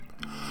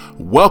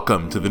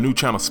Welcome to the New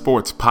Channel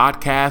Sports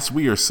Podcast.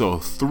 We are so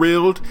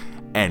thrilled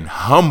and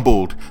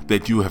humbled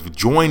that you have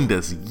joined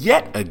us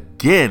yet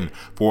again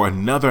for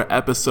another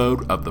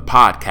episode of the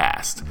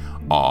podcast.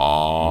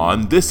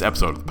 On this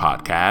episode of the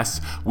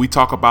podcast, we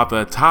talk about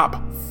the top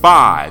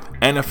 5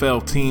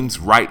 NFL teams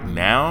right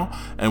now,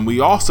 and we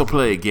also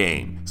play a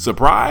game,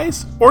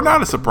 surprise or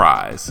not a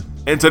surprise.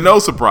 And to no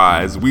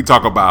surprise, we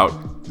talk about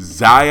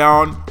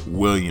Zion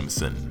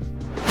Williamson.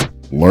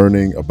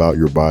 Learning about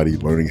your body,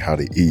 learning how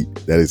to eat,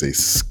 that is a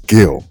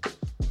skill.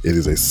 It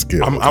is a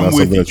skill. I'm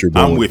with you.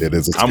 I'm with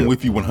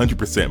you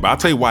 100%. But I'll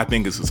tell you why I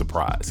think it's a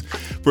surprise.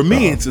 For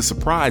me, it's a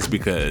surprise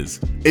because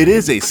it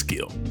is a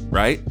skill,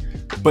 right?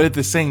 But at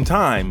the same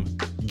time,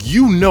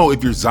 you know,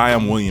 if you're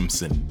Zion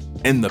Williamson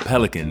and the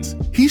Pelicans,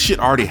 he should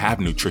already have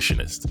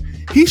nutritionists.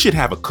 He should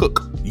have a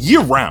cook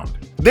year round.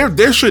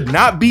 There should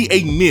not be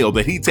a meal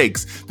that he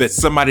takes that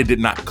somebody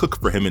did not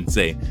cook for him and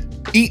say,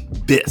 eat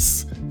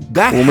this.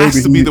 That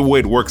has to be the way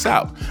it works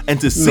out. And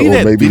to see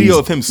that video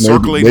of him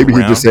circulating around.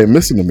 Maybe he just ain't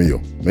missing a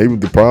meal. Maybe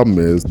the problem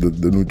is the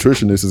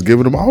nutritionist is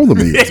giving him all the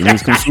meals. And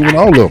he's consuming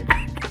all of them.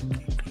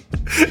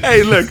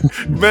 Hey, look,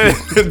 man,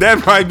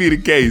 that might be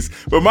the case.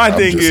 But my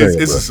thing is,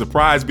 it's a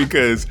surprise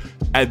because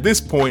at this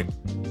point,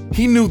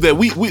 he knew that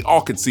we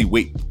all could see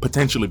weight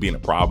potentially being a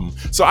problem.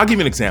 So I'll give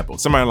you an example.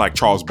 Somebody like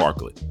Charles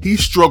Barkley. He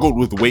struggled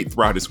with weight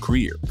throughout his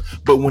career.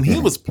 But when he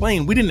was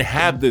playing, we didn't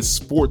have this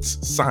sports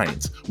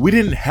science. We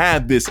didn't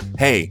have this,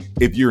 hey,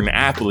 if you're an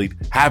athlete,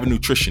 have a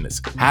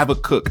nutritionist, have a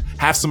cook,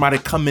 have somebody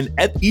come in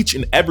each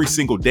and every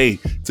single day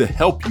to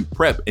help you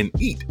prep and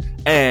eat.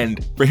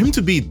 And for him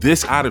to be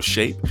this out of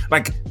shape,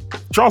 like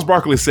Charles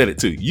Barkley said it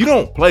too. You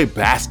don't play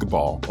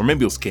basketball, or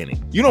maybe it was Kenny.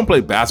 You don't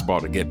play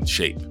basketball to get in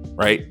shape.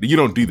 Right? You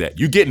don't do that.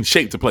 You get in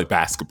shape to play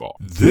basketball.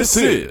 This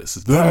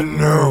is the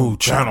New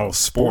Channel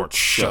Sports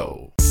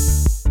Show.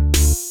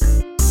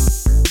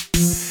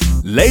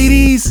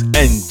 Ladies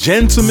and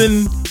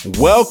gentlemen,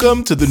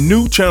 welcome to the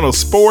New Channel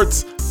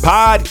Sports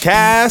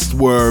Podcast.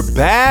 We're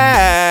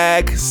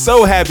back.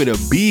 So happy to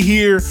be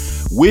here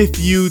with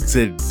you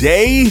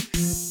today.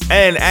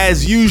 And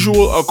as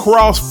usual,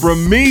 across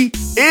from me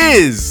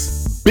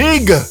is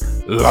Big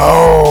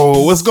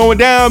Low. What's going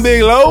down,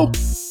 Big Low?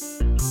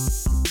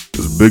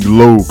 It's Big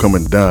Low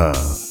coming down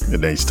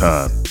in H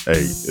time.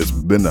 Hey, it's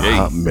been a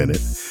hot minute.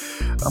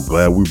 I'm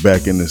glad we're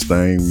back in this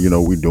thing. You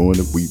know, we're doing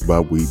it week by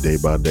week, day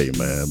by day,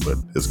 man. But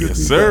it's good to be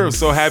sir. back.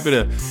 So happy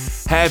to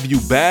have you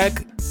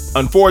back.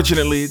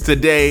 Unfortunately,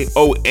 today,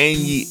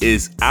 Onye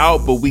is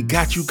out, but we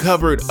got you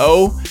covered,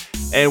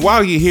 And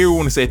while you're here, we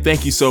want to say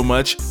thank you so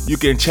much. You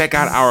can check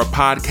out our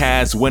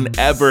podcast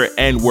whenever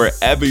and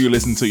wherever you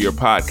listen to your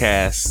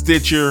podcast.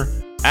 Stitcher,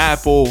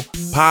 Apple,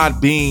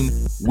 Podbean,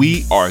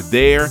 we are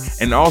there.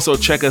 And also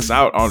check us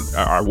out on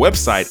our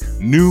website,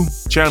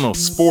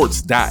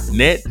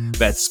 newchannelsports.net.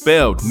 That's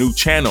spelled New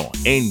Channel,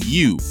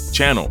 N-U,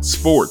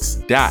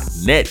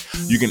 channelsports.net.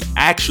 You can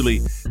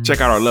actually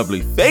check out our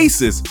lovely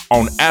faces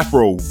on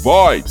Afro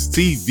Vibes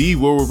TV,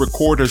 where we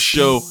record a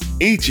show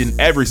each and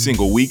every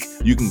single week.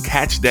 You can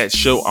catch that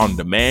show on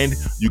demand.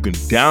 You can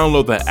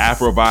download the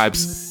Afro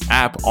Vibes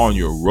app on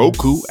your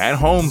Roku at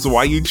home. So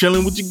while you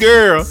chilling with your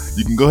girl,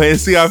 you can go ahead and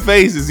see our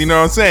faces. You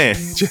know what I'm saying?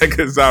 Check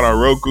us out on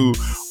Roku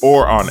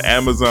or on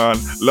Amazon.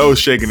 Low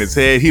shaking his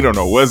head. He don't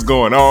know what's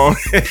going on.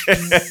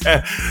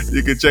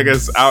 You can check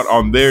us out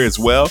on there as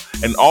well.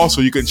 And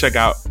also you can check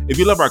out, if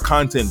you love our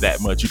content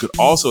that much, you could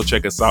also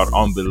check us out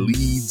on the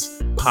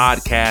Leeds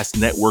Podcast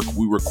Network.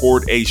 We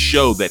record a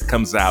show that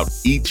comes out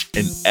each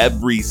and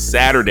every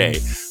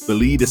Saturday. The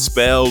Lead is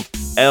spelled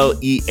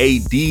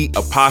Lead''S,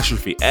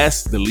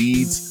 the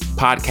Leeds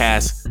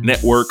Podcast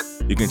Network.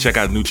 You can check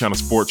out New Channel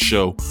Sports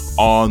Show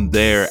on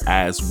there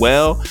as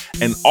well.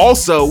 And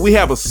also, we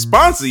have a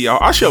sponsor, y'all.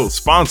 Our show is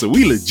sponsored.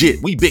 We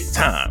legit. We big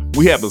time.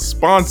 We have a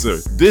sponsor.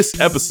 This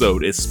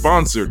episode is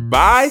sponsored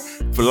by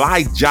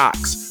Fly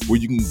Jocks, where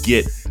you can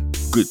get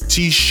good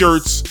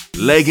t-shirts,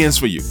 leggings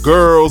for your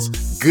girls,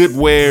 good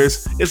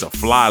wears. It's a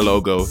fly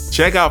logo.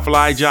 Check out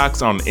Fly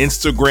Jocks on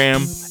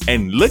Instagram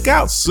and look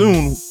out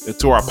soon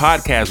to our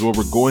podcast where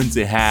we're going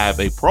to have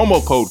a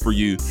promo code for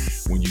you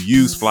when you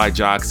use Fly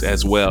Jocks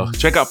as well.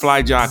 Check out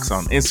Fly Jocks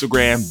on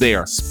Instagram. They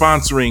are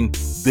sponsoring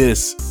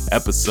this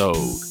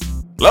episode.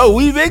 Lo,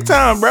 we big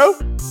time, bro.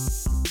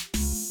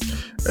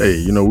 Hey,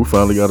 you know, we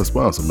finally got a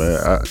sponsor, man.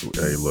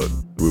 Hey, look,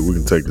 we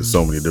can take this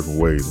so many different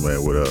ways,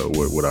 man, with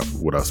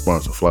our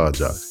sponsor, Fly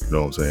Jocks. You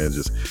know what I'm saying?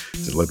 Just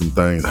let them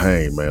things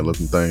hang, man. Let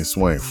them things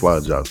swing. Fly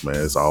Jocks, man.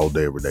 It's all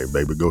day, every day,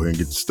 baby. Go ahead and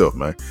get your stuff,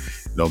 man.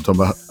 You know what I'm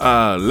talking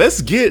about?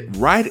 Let's get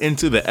right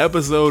into the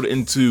episode,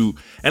 and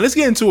let's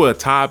get into a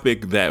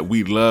topic that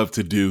we love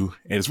to do,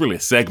 and it's really a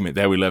segment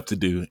that we love to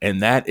do,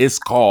 and that is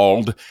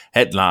called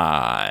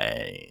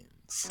Headlines.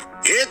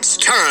 It's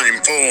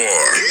time for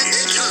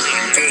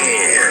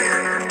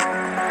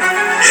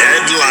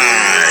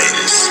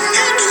Headlines.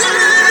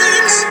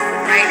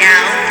 Right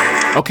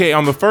now. Okay,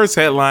 on the first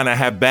headline, I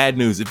have bad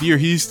news. If you're a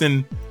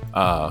Houston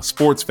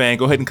sports fan,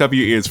 go ahead and cover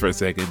your ears for a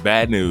second.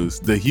 Bad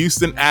news. The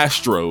Houston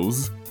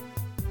Astros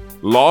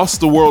lost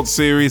the World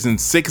Series in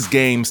 6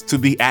 games to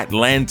the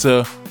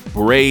Atlanta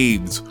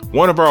Braves.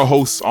 One of our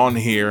hosts on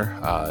here,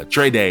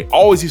 Trey Day,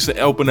 always used to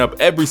open up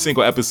every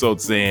single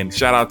episode saying,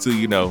 shout out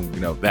to,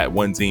 that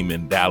one team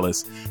in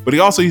Dallas. But he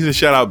also used to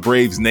shout out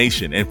Braves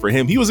Nation. And for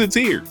him, he was in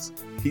tears.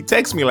 He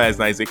texted me last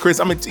night and said, Chris,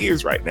 I'm in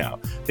tears right now.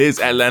 His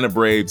Atlanta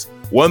Braves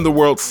won the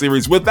World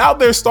Series without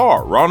their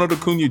star, Ronald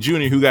Acuna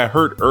Jr., who got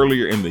hurt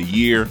earlier in the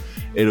year.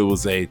 It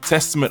was a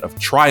testament of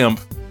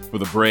triumph for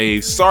the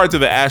Braves. Sorry to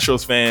the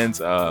Astros fans.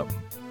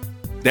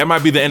 That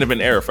might be the end of an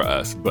era for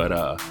us, but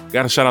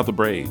gotta shout out the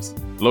Braves.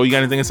 Lo, you got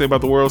anything to say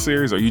about the World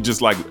Series? Or you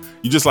just like,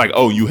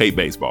 oh, you hate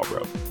baseball,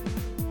 bro?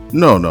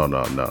 No.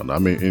 I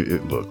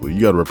mean, look, you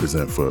got to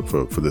represent for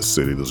this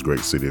city, this great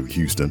city of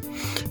Houston.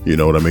 You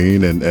know what I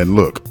mean? And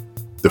look,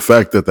 the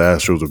fact that the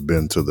Astros have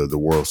been to the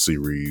World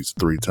Series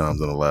 3 times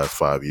in the last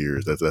 5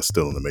 years, that's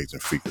still an amazing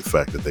feat. The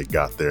fact that they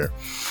got there.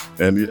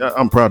 And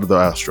I'm proud of the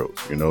Astros.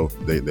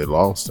 They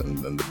lost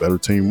and the better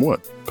team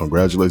won.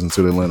 Congratulations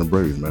to the Atlanta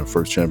Braves, man.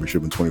 First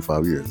championship in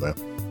 25 years, man.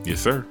 Yes,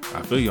 sir.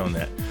 I feel you on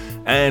that.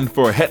 And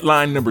for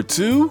headline number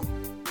 2,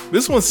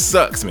 this one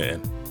sucks,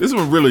 man. This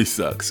one really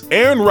sucks.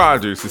 Aaron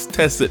Rodgers has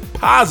tested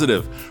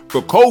positive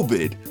for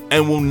COVID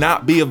and will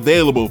not be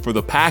available for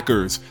the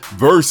Packers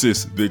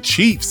versus the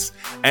Chiefs.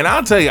 And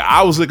I'll tell you,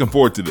 I was looking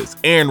forward to this.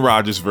 Aaron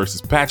Rodgers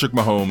versus Patrick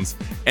Mahomes.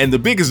 And the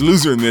biggest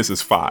loser in this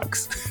is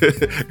Fox.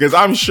 Because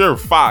I'm sure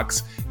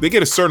Fox, they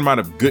get a certain amount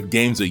of good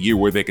games a year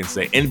where they can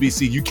say,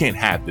 NBC, you can't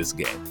have this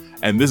game.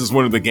 And this is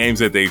one of the games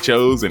that they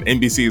chose. And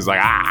NBC is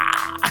like,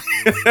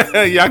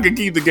 y'all can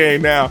keep the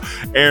game now.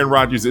 Aaron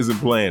Rodgers isn't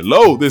playing.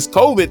 Lo, this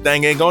COVID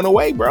thing ain't going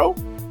away, bro.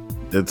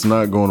 It's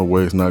not going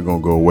away. It's not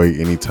going to go away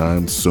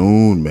anytime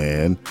soon,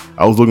 man.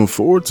 I was looking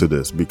forward to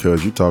this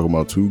because you're talking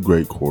about 2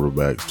 great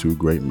quarterbacks, 2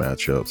 great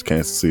matchups.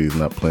 Kansas City is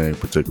not playing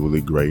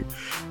particularly great.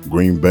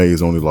 Green Bay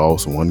has only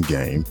lost 1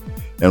 game.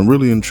 And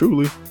really and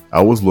truly,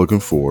 I was looking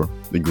for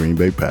the Green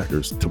Bay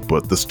Packers to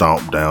put the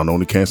stomp down on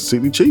the Kansas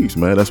City Chiefs,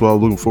 man. That's what I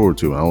was looking forward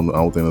to. I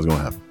don't think that's going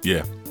to happen.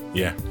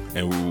 Yeah.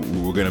 And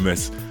we're going to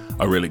miss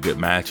a really good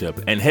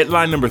matchup. And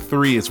headline number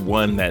 3 is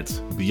one that's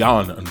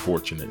beyond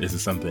unfortunate. This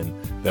is something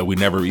that we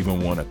never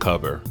even want to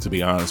cover, to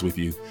be honest with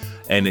you.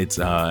 And it's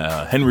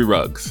Henry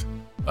Ruggs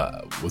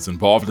was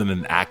involved in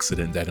an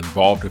accident that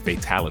involved a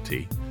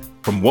fatality.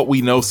 From what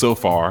we know so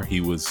far,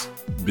 he was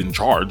been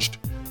charged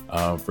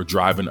for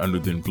driving under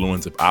the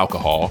influence of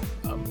alcohol,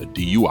 a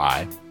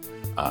DUI.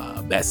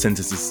 That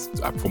sentence is,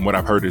 from what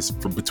I've heard, is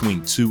for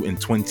between 2 and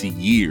 20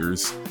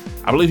 years.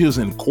 I believe he was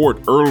in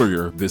court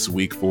earlier this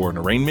week for an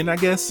arraignment, I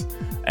guess.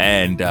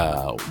 And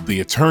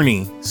the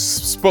attorney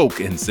spoke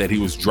and said he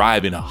was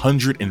driving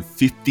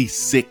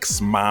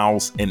 156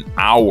 miles an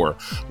hour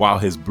while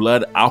his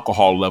blood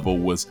alcohol level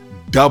was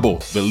double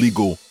the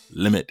legal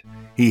limit.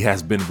 He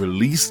has been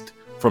released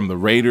from the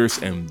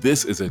Raiders, and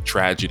this is a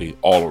tragedy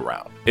all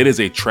around. It is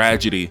a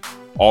tragedy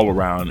all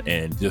around,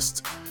 and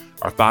just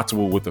our thoughts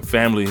were with the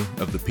family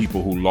of the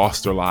people who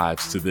lost their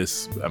lives to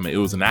this. I mean, it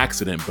was an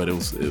accident, but it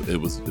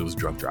was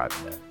drunk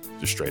driving, man.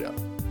 Just straight up.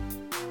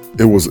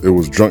 It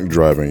was drunk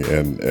driving,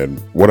 and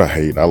what I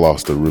hate, I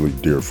lost a really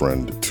dear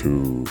friend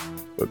to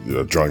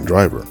a drunk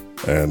driver,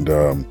 and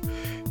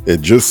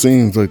it just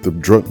seems like the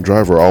drunk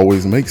driver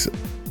always makes it.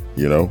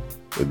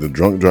 The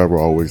drunk driver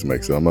always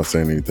makes it. I'm not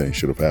saying anything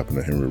should have happened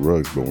to Henry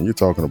Ruggs, but when you're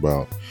talking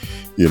about,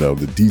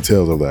 the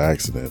details of the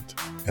accident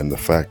and the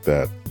fact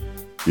that,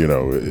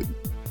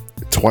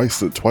 twice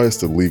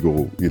the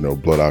legal,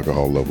 blood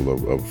alcohol level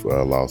of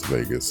Las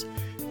Vegas,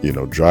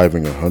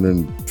 driving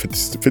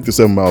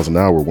 157 miles an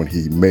hour when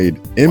he made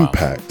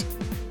impact. Wow.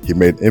 He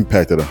made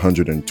impact at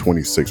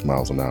 126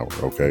 miles an hour.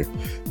 Okay.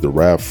 The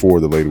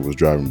RAV4 the lady was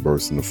driving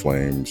burst into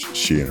flames.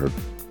 She and her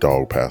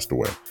dog passed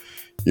away.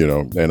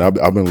 And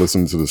I've been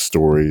listening to the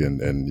story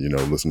and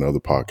listening to other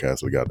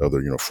podcasts. We got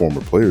other,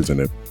 former players in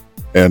it.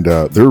 And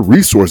there are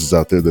resources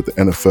out there that the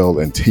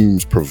NFL and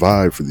teams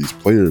provide for these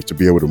players to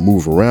be able to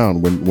move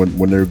around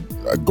when they're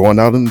going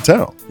out in the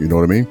town. You know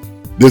what I mean?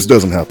 This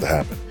doesn't have to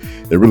happen.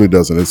 It really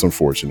doesn't. It's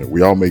unfortunate.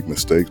 We all make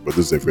mistakes, but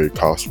this is a very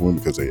costly one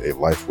because a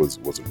life was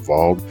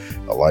involved,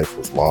 a life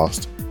was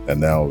lost, and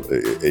now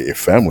a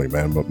family,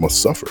 man,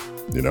 must suffer,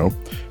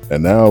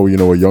 And now,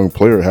 a young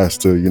player has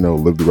to,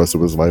 live the rest of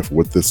his life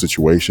with this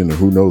situation, and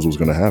who knows what's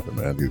going to happen,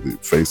 man. He's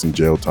facing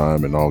jail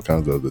time and all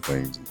kinds of other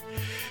things.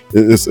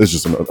 It's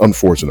just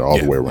unfortunate all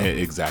the way around.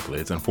 Exactly.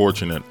 It's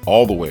unfortunate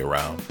all the way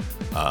around.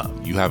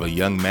 You have a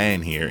young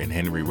man here in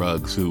Henry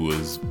Ruggs who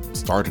was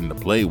starting to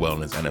play well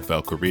in his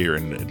NFL career,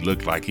 and it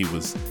looked like he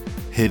was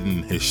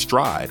hitting his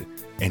stride,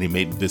 and he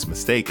made this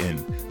mistake. And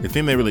the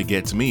thing that really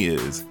gets me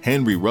is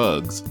Henry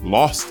Ruggs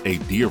lost a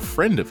dear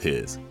friend of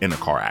his in a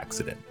car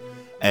accident.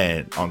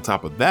 And on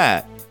top of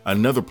that,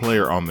 Another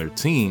player on their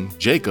team,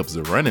 Jacobs,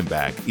 the running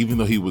back, even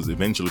though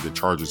the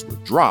charges were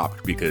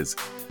dropped because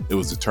it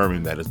was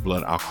determined that his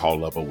blood alcohol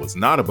level was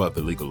not above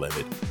the legal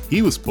limit,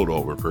 he was pulled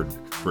over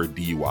for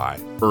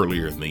DUI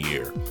earlier in the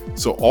year.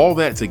 So all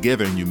that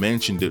together, and you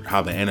mentioned it,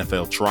 how the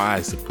NFL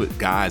tries to put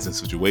guys in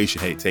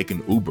situation, hey, take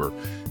an Uber.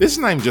 This is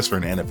not even just for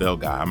an NFL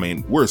guy. I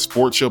mean, we're a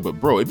sports show, but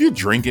bro, if you're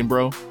drinking,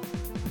 bro,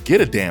 get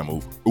a damn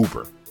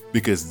Uber,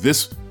 because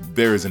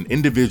there is an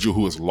individual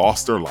who has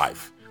lost their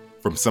life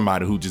from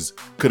somebody who just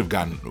could have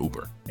gotten an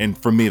Uber. And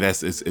for me,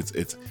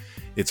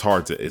 it's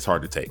hard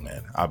to take,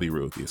 man. I'll be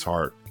real with you. It's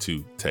hard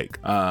to take.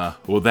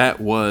 Well, that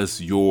was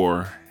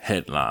your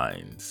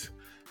headlines.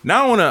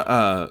 Now I want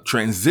to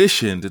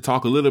transition to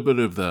talk a little bit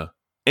of the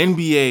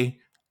NBA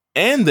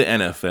and the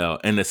NFL,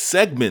 and a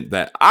segment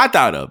that I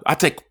thought of. I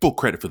take full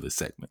credit for this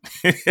segment.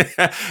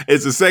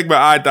 It's a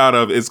segment I thought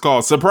of. It's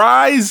called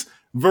Surprise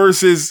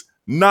versus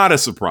Not a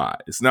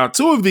Surprise. Now,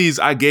 two of these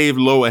I gave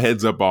Lo a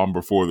heads up on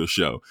before the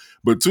show,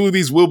 but two of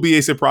these will be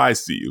a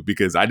surprise to you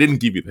because I didn't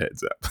give you the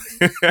heads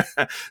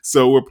up.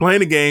 So we're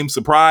playing a game,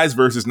 surprise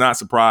versus not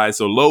surprise.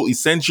 So Lo,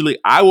 essentially,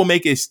 I will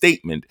make a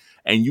statement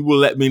and you will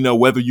let me know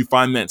whether you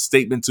find that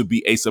statement to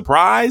be a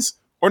surprise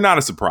or not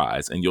a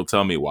surprise, and you'll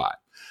tell me why.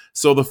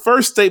 So the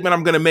first statement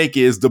I'm going to make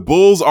is the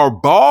Bulls are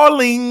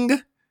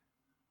balling.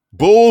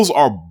 Bulls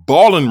are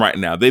balling right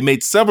now. They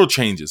made several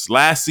changes.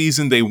 Last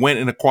season, they went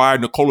and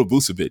acquired Nikola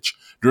Vucevic.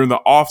 During the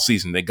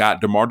offseason, they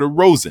got DeMar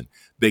DeRozan.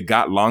 They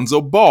got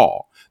Lonzo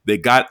Ball. They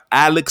got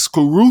Alex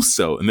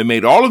Caruso. And they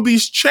made all of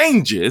these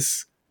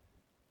changes,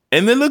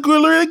 and they look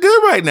really, really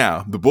good right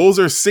now. The Bulls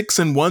are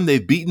 6-1.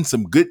 They've beaten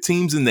some good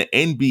teams in the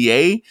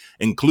NBA,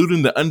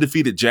 including the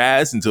undefeated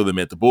Jazz, until they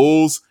met the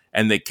Bulls.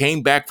 And they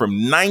came back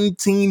from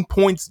 19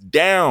 points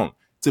down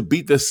to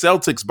beat the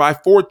Celtics by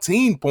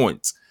 14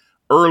 points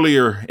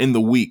earlier in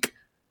the week.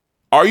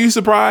 Are you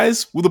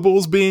surprised with the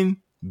Bulls being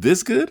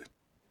this good?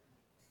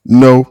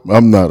 No,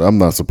 I'm not. I'm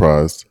not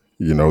surprised.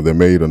 You know, they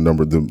made a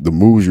number of the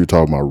moves you're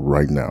talking about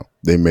right now.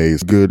 They made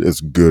it's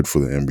good for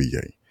the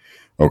NBA.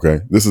 Okay,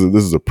 this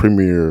is a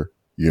premier,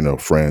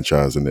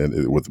 franchise,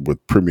 and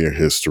with premier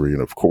history,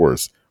 and of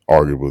course,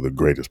 arguably the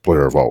greatest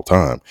player of all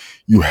time.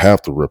 You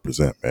have to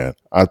represent, man.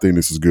 I think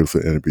this is good for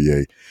the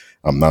NBA.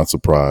 I'm not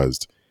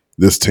surprised.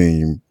 This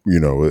team,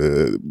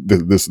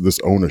 this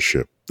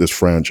ownership, this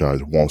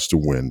franchise wants to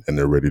win, and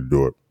they're ready to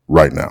do it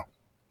right now.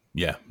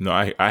 Yeah, no,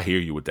 I hear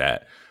you with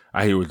that.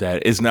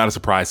 It's not a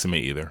surprise to me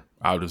either.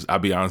 I'll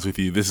be honest with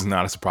you. This is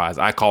not a surprise.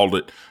 I called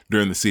it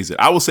during the season.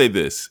 I will say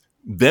this.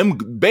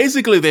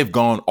 They've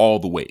gone all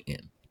the way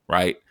in,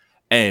 right?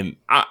 And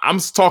I'm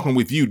talking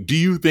with you. Do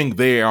you think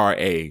they are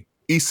a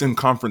Eastern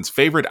Conference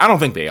favorite? I don't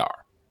think they are.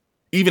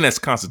 Even as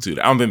constituted,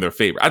 I don't think they're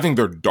favorite. I think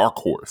they're dark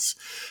horse.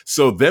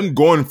 So them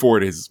going for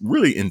it is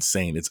really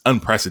insane. It's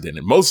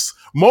unprecedented.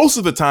 Most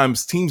of the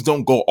times teams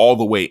don't go all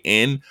the way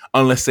in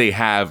unless they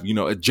have,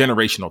 a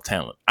generational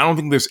talent. I don't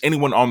think there's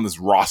anyone on this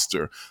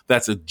roster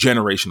that's a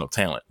generational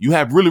talent. You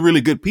have really,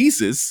 really good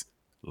pieces.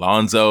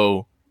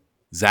 Lonzo,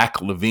 Zach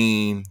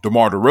LaVine,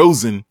 DeMar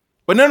DeRozan,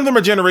 but none of them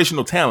are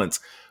generational talents.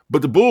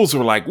 But the Bulls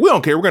were like, we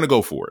don't care. We're going to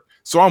go for it.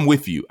 So I'm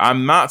with you.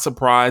 I'm not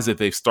surprised that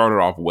they've started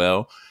off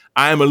well.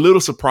 I am a little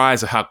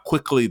surprised at how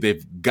quickly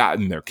they've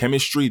gotten their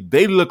chemistry.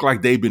 They look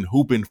like they've been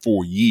hooping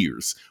for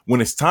years. When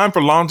it's time for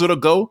Lonzo to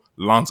go,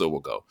 Lonzo will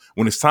go.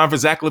 When it's time for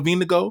Zach LaVine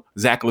to go,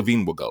 Zach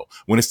LaVine will go.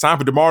 When it's time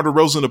for DeMar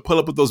DeRozan to pull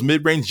up with those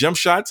mid-range jump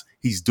shots,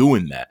 he's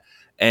doing that.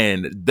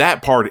 And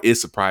that part is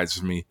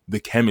surprising me, the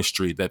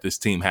chemistry that this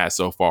team has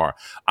so far.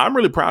 I'm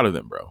really proud of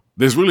them, bro.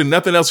 There's really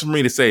nothing else for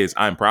me to say is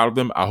I'm proud of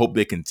them. I hope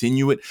they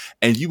continue it.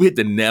 And you hit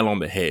the nail on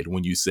the head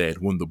when you said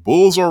when the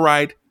Bulls are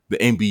right, the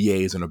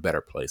NBA is in a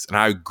better place. And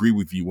I agree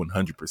with you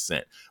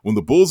 100%. When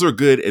the Bulls are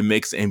good, it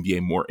makes the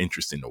NBA more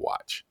interesting to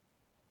watch.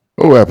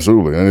 Oh,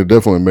 absolutely. And it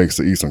definitely makes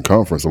the Eastern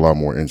Conference a lot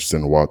more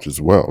interesting to watch as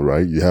well,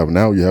 right? You have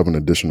an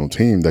additional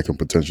team that can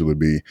potentially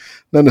be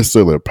not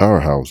necessarily a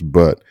powerhouse,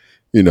 but,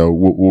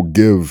 will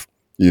give,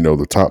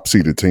 the top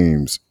seeded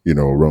teams, a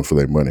run for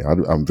their money.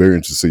 I'm very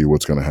interested to see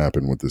what's going to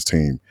happen with this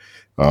team.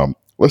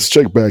 Let's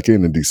check back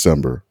in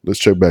December. Let's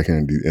check back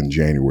in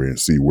January and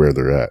see where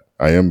they're at.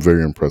 I am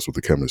very impressed with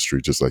the chemistry,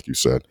 just like you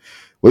said.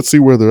 Let's see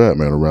where they're at,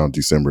 man, around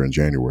December and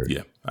January.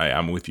 Yeah,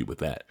 I'm with you with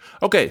that.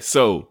 Okay,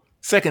 so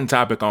second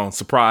topic on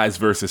surprise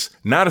versus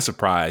not a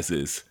surprise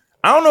is,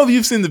 I don't know if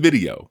you've seen the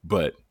video,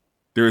 but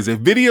there is a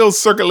video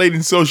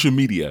circulating social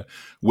media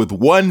with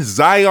one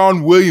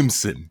Zion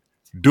Williamson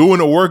doing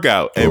a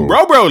workout. And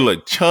bro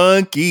looked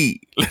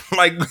chunky.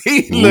 Like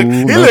he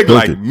looked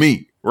like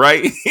me.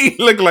 Right? He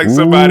looked like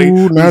somebody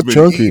who's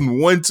been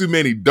eating one too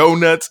many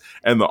donuts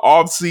in the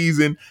off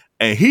season,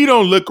 and he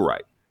don't look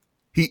right.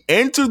 He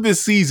entered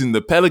this season.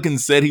 The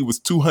Pelicans said he was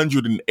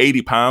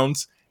 280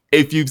 pounds.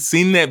 If you've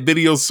seen that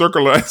video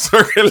circulate,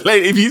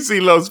 if you see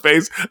Lo's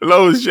face,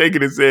 Lo is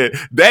shaking his head.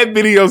 That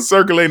video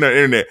circulating on the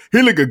internet,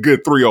 he look a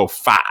good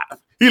 305.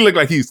 He looked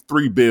like he's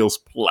 3 bills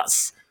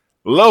plus.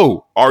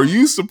 Lo, are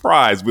you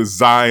surprised with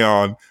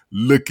Zion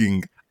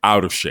looking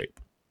out of shape?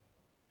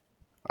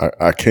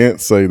 I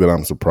can't say that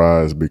I'm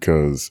surprised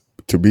because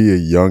to be a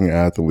young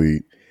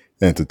athlete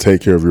and to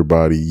take care of your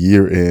body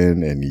year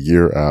in and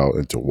year out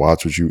and to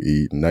watch what you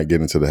eat and not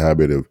get into the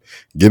habit of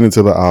getting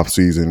into the off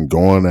season,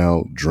 going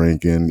out,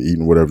 drinking,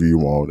 eating whatever you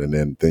want, and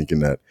then thinking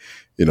that,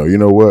 you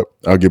know what,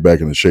 I'll get back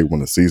into shape when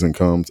the season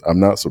comes. I'm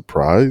not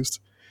surprised,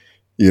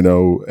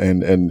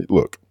 and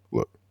look,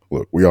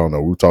 we all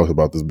know, we've talked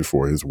about this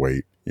before, his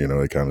weight,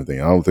 that kind of thing.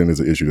 I don't think there's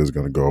an issue that's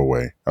going to go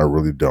away. I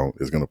really don't.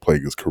 It's going to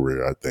plague his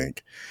career, I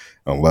think,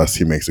 unless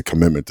he makes a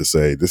commitment to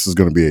say, this is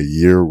going to be a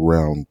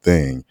year-round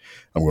thing.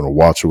 I'm going to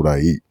watch what I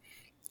eat.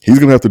 He's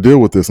going to have to deal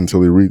with this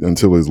until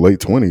his late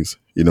 20s,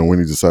 when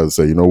he decides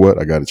to say, you know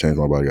what, I got to change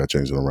my body, I got to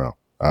change it around.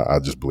 I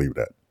just believe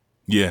that.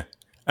 Yeah.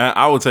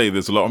 I will tell you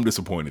this, Lo, I'm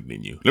disappointed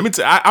in you.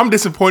 I'm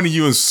disappointed in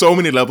you in so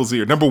many levels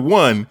here. Number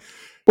one.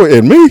 Wait,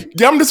 in me?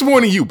 Yeah, I'm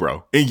disappointed in you,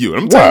 bro. In you.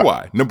 Let me tell you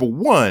why. Number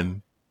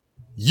one,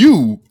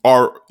 you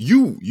are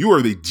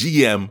the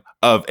GM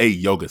of a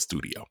yoga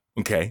studio.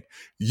 Okay.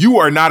 You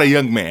are not a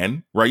young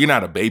man, right? You're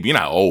not a baby. You're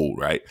not old,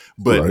 right?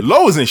 But right.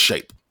 Lo is in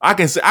shape. I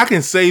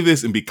can say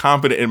this and be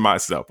confident in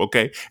myself.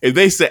 Okay. If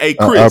they say, hey,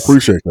 Chris, I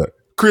appreciate that.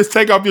 Chris,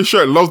 take off your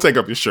shirt. Lo, take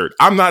off your shirt.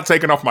 I'm not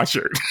taking off my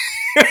shirt.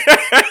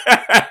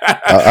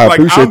 I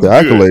appreciate the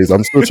accolades.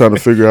 I'm still trying to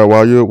figure out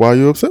why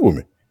you're upset with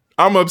me.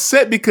 I'm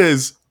upset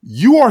because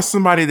you are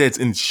somebody that's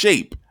in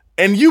shape.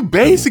 And you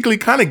basically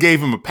kind of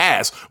gave him a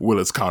pass. Well,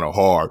 it's kind of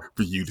hard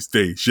for you to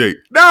stay in shape.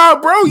 Nah,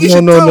 bro, you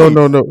should No.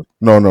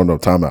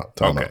 Time out.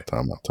 No.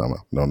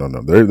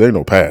 There ain't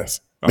no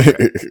pass.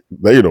 Okay.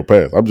 There ain't no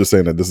pass. I'm just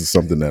saying that this is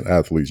something that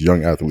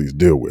young athletes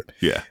deal with.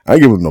 Yeah. I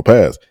ain't giving him no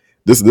pass.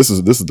 This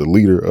is the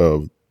leader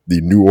of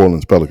the New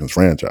Orleans Pelicans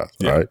franchise.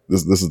 Yeah. All right.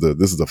 This is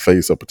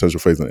the potential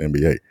face in the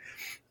NBA.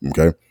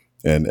 Okay.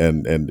 And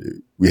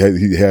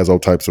he has all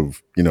types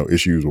of,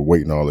 issues with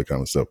weight and all that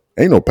kind of stuff.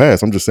 Ain't no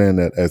pass. I'm just saying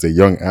that as a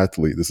young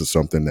athlete, this is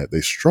something that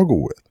they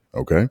struggle with.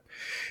 Okay.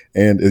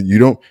 And you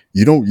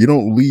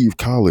don't leave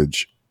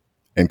college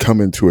and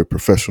come into a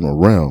professional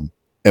realm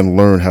and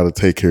learn how to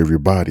take care of your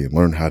body and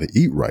learn how to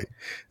eat right.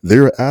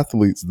 There are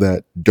athletes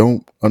that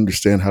don't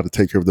understand how to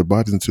take care of their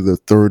bodies until their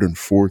third and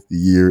fourth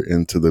year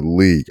into the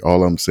league.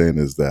 All I'm saying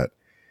is that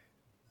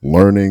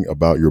learning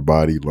about your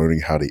body,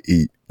 learning how to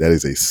eat, that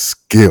is a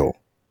skill.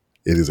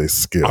 It is a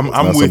skill. I'm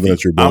with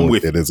you. I'm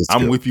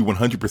with you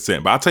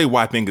 100%. But I'll tell you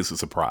why I think it's a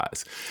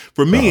surprise.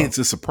 For me, it's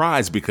a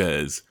surprise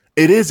because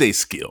it is a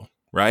skill,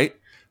 right?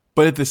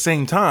 But at the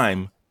same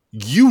time,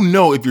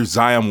 if you're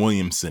Zion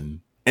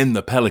Williamson and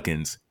the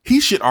Pelicans, he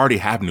should already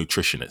have a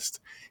nutritionist.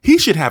 He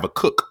should have a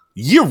cook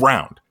year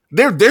round.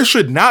 There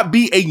should not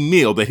be a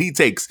meal that he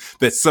takes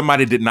that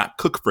somebody did not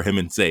cook for him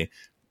and say,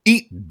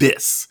 eat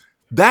this.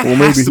 That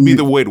has to be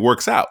the way it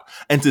works out.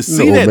 And to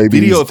see that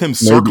video of him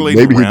circulating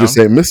around. Maybe he just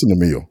ain't missing a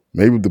meal.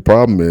 Maybe the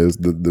problem is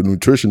the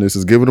nutritionist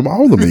is giving him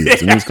all the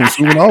meals and he's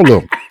consuming all of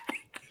them.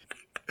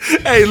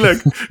 Hey,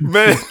 look,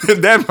 man,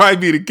 that might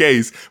be the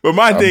case. But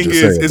my thing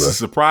is, it's a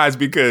surprise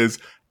because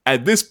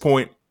at this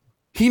point,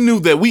 he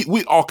knew that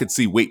we all could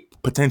see weight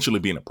potentially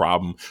being a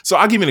problem. So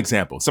I'll give you an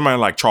example. Somebody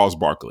like Charles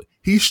Barkley,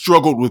 he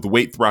struggled with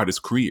weight throughout his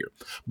career.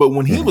 But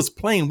when he was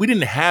playing, we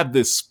didn't have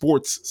this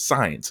sports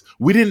science.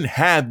 We didn't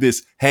have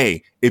this,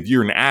 hey, if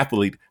you're an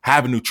athlete,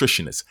 have a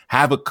nutritionist,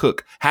 have a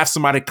cook, have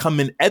somebody come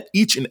in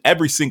each and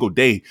every single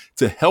day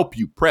to help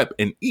you prep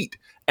and eat.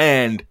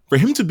 And for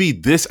him to be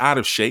this out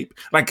of shape,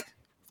 like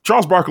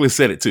Charles Barkley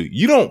said it too,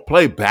 you don't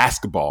play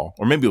basketball,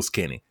 or maybe it was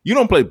Kenny, you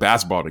don't play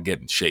basketball to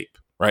get in shape.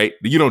 Right?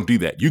 You don't do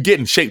that. You get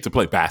in shape to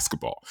play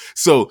basketball.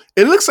 So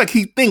it looks like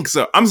he thinks,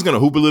 I'm just going to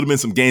hoop a little bit in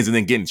some games and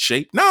then get in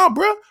shape. Nah,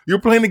 bro. You're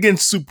playing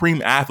against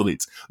supreme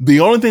athletes. The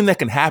only thing that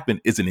can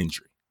happen is an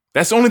injury.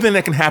 That's the only thing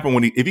that can happen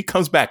if he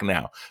comes back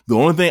now. The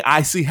only thing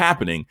I see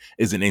happening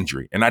is an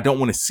injury. And I don't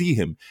want to see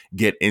him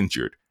get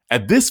injured.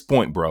 At this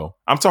point, bro,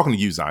 I'm talking to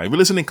you, Zion. If you're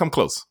listening, come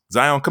close.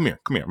 Zion, come here.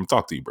 I'm going to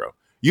talk to you, bro.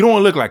 You don't want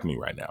to look like me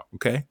right now,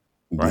 okay?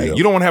 Right? Yeah.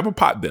 You don't want to have a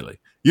pot belly.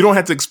 You don't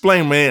have to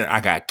explain, man, I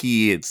got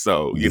kids.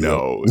 So,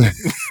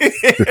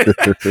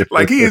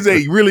 like he is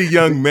a really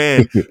young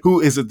man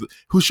who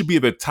should be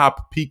at the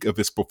top peak of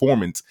his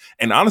performance.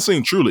 And honestly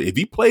and truly, if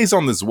he plays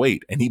on this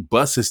weight and he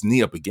busts his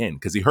knee up again,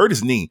 because he hurt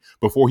his knee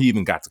before he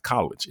even got to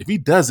college. If he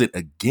does it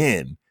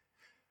again,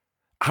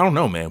 I don't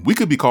know, man, we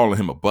could be calling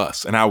him a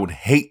bust. And I would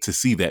hate to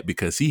see that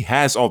because he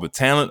has all the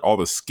talent, all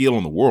the skill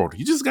in the world.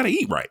 You just got to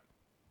eat right.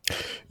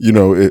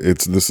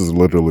 This is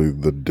literally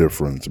the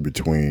difference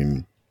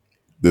between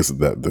this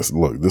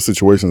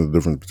situation is the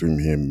difference between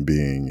him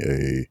being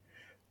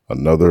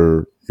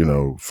another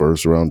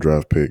first round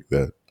draft pick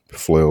that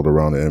flailed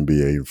around the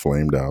NBA and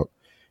flamed out,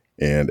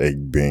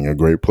 and being a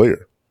great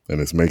player. And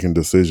it's making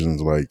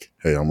decisions like,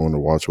 hey, I'm going to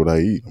watch what I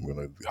eat. I'm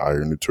going to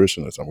hire a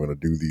nutritionist. I'm going to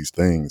do these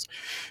things,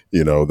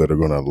 that are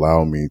going to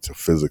allow me to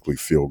physically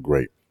feel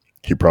great.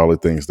 He probably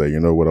thinks that,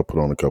 I put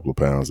on a couple of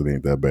pounds. It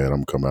ain't that bad.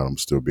 I'm going to come out. I'm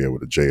still be able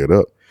to J it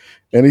up.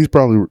 And he's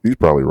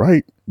probably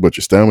right, but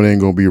your stamina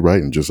ain't going to be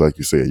right. And just like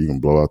you said, you can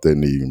blow out that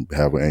knee, you can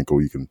have an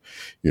ankle, you can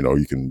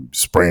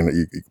sprain it,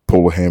 you can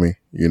pull a hammy,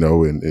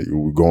 and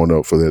we're going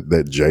up for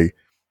that J,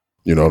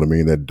 you know what I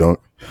mean? That dunk.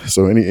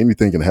 So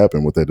anything can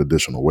happen with that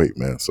additional weight,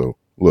 man. So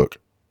look,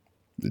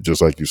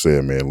 just like you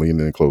said, man, lean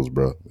in close,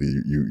 bro.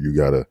 You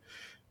gotta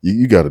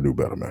do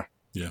better, man.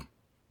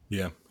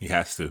 Yeah, he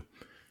has to.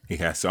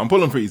 I'm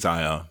pulling for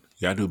Zion.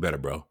 You gotta do better,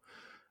 bro.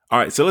 All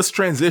right, so let's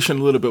transition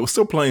a little bit. We're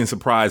still playing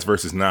surprise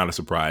versus not a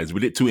surprise. We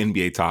did 2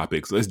 NBA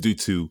topics. Let's do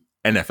 2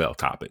 NFL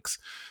topics.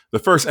 The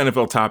first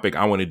NFL topic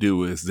I want to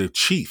do is the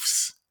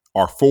Chiefs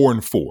are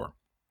 4-4.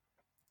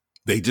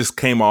 They just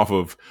came off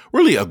of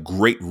really a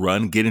great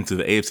run, get into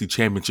the AFC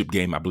Championship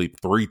game, I believe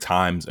 3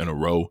 times in a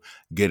row,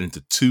 get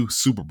into 2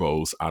 Super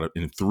Bowls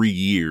in 3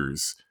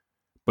 years.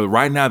 But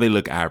right now they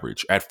look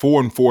average. At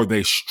 4-4,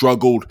 they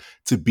struggled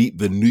to beat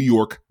the New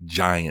York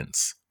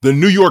Giants. The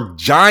New York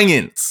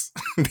Giants,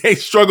 they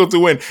struggled to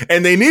win,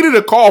 and they needed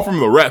a call from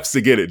the refs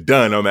to get it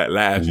done on that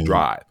last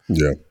drive.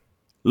 Yeah.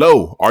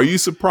 Lo, are you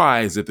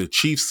surprised that the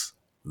Chiefs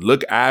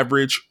look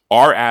average,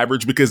 are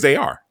average? Because they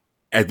are.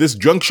 At this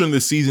juncture in the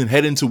season,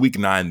 head into week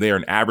 9, they're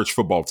an average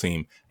football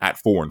team at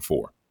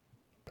 4-4.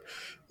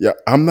 Yeah,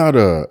 I'm not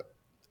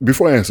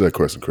before I answer that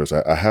question, Chris,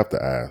 I have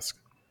to ask,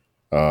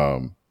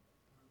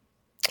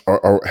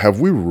 have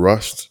we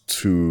rushed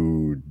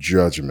to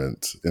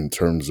judgment in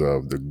terms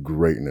of the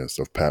greatness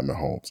of Pat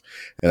Mahomes?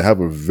 And I have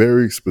a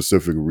very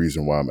specific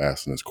reason why I'm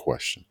asking this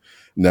question.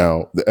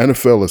 Now, the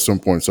NFL at some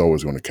point is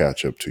always going to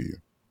catch up to you.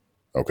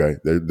 Okay,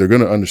 they're going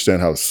to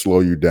understand how to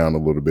slow you down a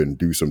little bit and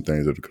do some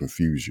things that will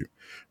confuse you,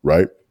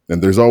 right?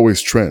 And there's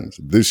always trends.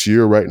 This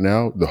year, right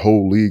now, the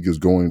whole league is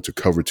going to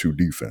cover 2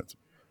 defense,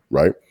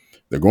 right?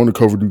 They're going to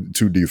cover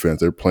 2 defense.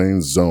 They're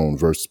playing zone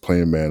versus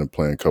playing man and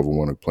playing cover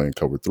 1 and playing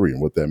cover 3.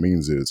 And what that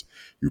means is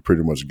you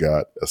pretty much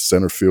got a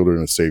center fielder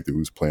and a safety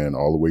who's playing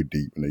all the way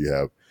deep, and then you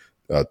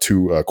have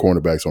 2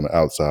 cornerbacks on the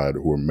outside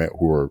who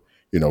are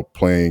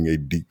playing a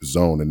deep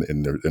zone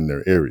in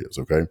their areas,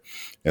 okay?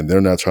 And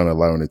they're not trying to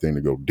allow anything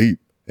to go deep.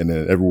 And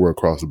then everywhere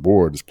across the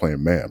board is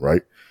playing man,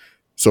 right?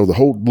 So the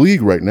whole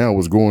league right now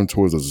was going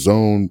towards a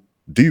zone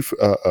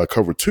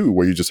cover 2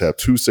 where you just have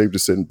 2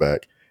 safeties sitting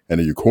back and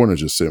then your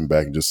corners just sitting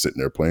back and just sitting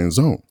there playing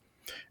zone.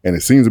 And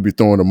it seems to be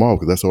throwing them off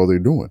because that's all they're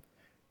doing.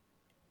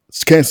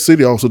 Kansas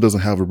City also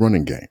doesn't have a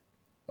running game.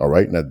 All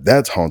right. Now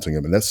that's haunting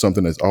them. And that's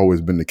something that's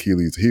always been the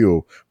Achilles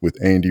heel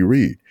with Andy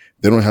Reid.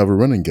 They don't have a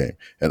running game.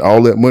 And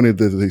all that money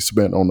that they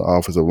spent on the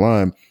offensive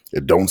line,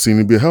 it don't seem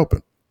to be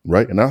helping.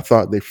 Right. And I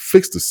thought they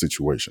fixed the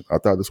situation. I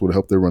thought this would have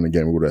helped their running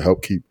game. It would have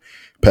helped keep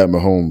Pat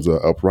Mahomes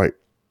upright.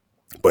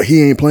 But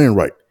he ain't playing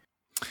right.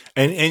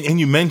 And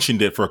you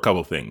mentioned it for a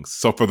couple things.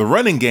 So for the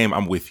running game,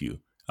 I'm with you.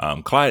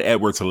 Clyde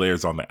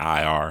Edwards-Hilaire's on the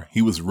IR.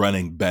 He was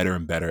running better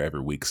and better every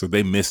week. So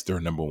they missed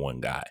their number 1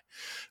 guy.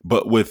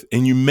 But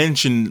and you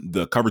mentioned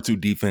the cover 2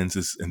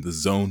 defenses and the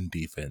zone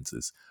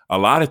defenses. A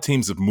lot of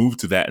teams have moved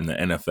to that in the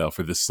NFL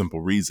for this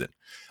simple reason.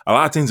 A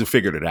lot of teams have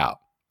figured it out.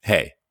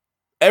 Hey,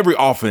 every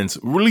offense,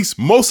 or at least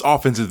most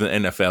offenses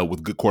in the NFL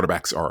with good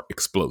quarterbacks are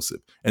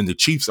explosive. And the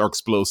Chiefs are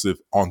explosive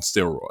on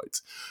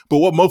steroids. But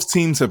what most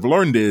teams have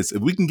learned is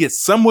if we can get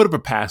somewhat of a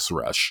pass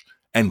rush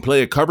and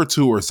play a cover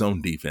 2 or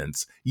zone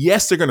defense,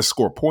 yes, they're going to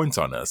score points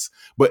on us,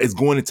 but it's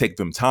going to take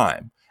them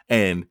time.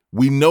 And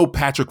we know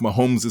Patrick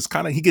Mahomes is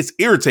he gets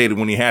irritated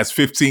when he has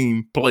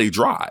 15 play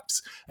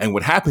drives. And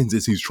what happens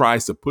is he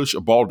tries to push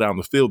a ball down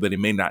the field that he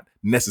may not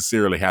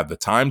necessarily have the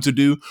time to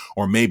do,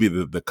 or maybe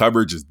the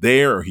coverage is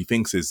there, or he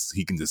thinks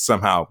he can just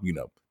somehow,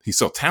 he's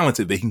so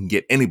talented that he can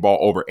get any ball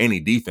over any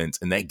defense,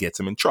 and that gets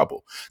him in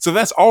trouble. So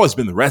that's always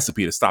been the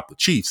recipe to stop the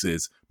Chiefs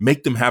is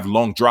make them have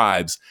long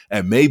drives,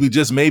 and maybe,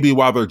 just maybe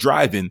while they're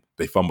driving,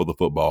 they fumble the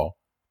football.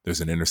 There's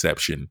an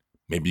interception.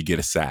 Maybe you get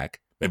a sack.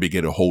 Maybe you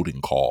get a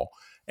holding call.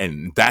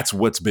 And that's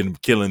what's been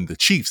killing the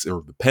Chiefs,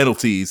 or the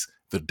penalties,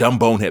 the dumb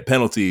bonehead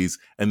penalties,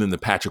 and then the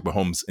Patrick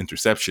Mahomes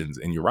interceptions.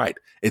 And you're right.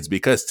 It's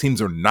because teams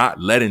are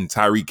not letting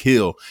Tyreek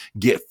Hill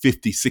get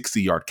 50,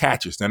 60-yard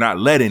catches. They're not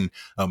letting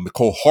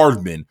Mecole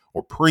Hardman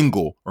or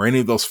Pringle or any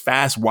of those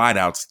fast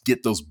wideouts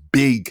get those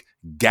big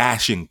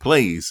gashing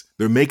plays.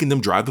 They're making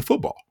them drive the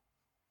football.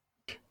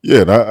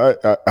 Yeah, and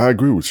I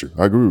agree with you.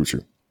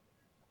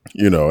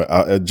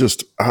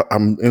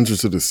 I'm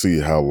interested to see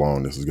how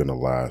long this is going to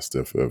last.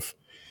 If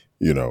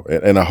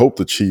and I hope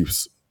the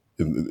Chiefs,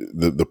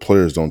 the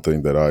players don't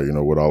think that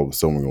all of a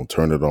sudden we're going to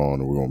turn it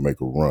on and we're going to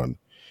make a run,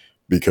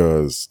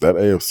 because that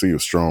AFC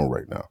is strong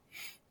right now.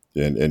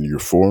 And you're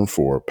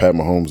 4-4. Pat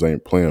Mahomes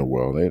ain't playing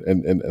well,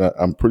 and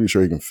I'm pretty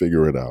sure he can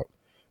figure it out.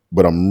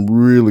 But I'm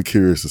really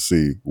curious to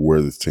see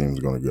where this team is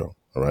going to go.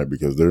 All right,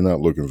 because they're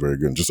not looking very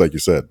good. And just like you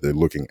said, they're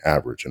looking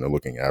average, and they're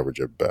looking average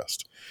at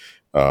best.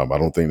 I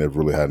don't think they've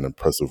really had an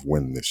impressive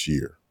win this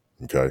year.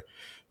 Okay.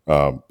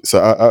 So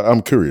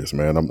I'm curious,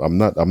 man. I'm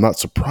not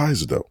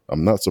surprised though.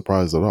 I'm not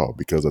surprised at all,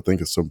 because I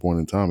think at some point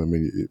in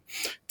time,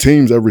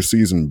 teams every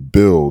season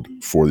build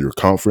for your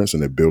conference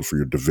and they build for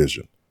your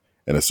division.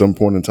 And at some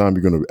point in time,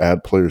 you're going to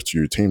add players to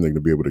your team. They're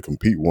going to be able to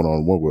compete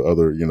one-on-one with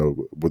other,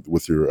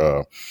 with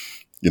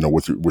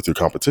your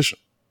competition.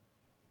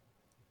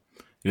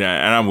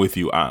 Yeah, and I'm with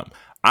you.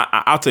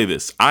 I'll say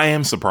this: I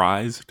am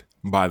surprised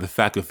by the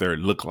fact that they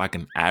look like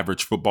an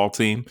average football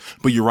team.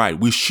 But you're right,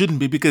 we shouldn't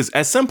be, because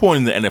at some point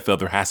in the NFL,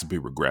 there has to be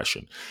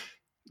regression.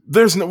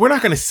 We're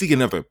not going to see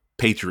another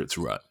Patriots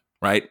run.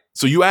 right?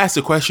 So you asked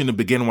the question to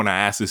begin when I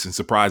asked this in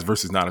surprise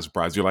versus not a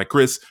surprise. You're like,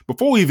 Chris,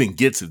 before we even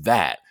get to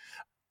that,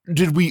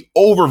 did we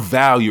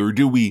overvalue or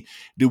did we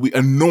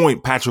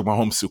anoint Patrick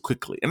Mahomes too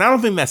quickly? And I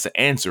don't think that's the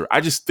answer. I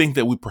just think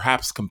that we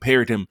perhaps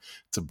compared him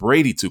to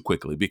Brady too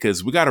quickly,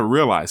 because we got to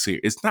realize here,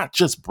 it's not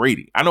just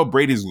Brady. I know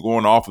Brady's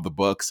going off of the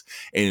Bucs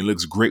and it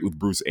looks great with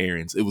Bruce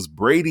Arians. It was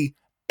Brady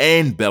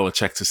and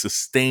Belichick to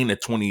sustain a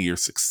 20-year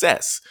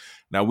success.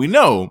 Now we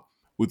know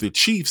with the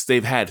Chiefs,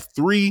 they've had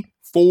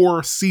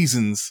 4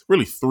 seasons,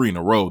 really 3 in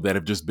a row, that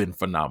have just been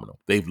phenomenal.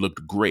 They've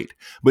looked great.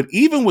 But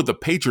even with the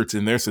Patriots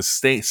in their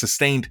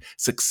sustained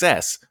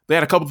success, they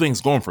had a couple things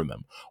going for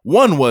them.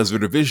 One was their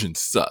division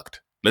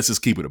sucked. Let's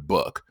just keep it a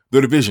buck.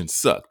 Their division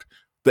sucked.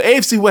 The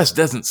AFC West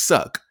doesn't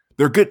suck.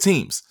 They're good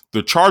teams.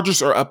 The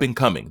Chargers are up and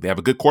coming. They have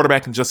a good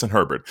quarterback in Justin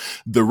Herbert.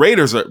 The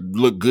Raiders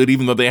look good,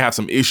 even though they have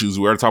some issues.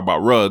 We already talked about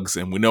Ruggs,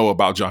 and we know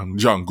about John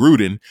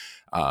Gruden.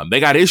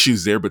 They got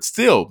issues there, but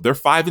still, they're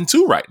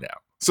 5-2 right now.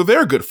 So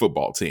they're a good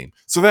football team.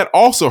 So that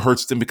also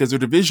hurts them because their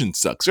division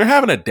sucks. They're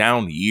having a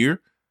down year.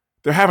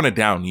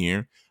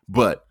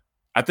 But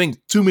I think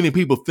too many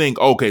people think,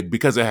 okay,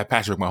 because they have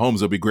Patrick Mahomes,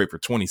 they'll be great for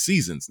 20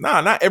 seasons.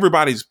 Nah, not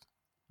everybody's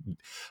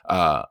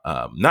Tom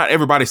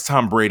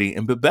Brady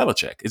and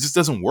Belichick. It just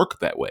doesn't work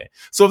that way.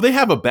 So if they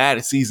have a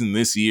bad season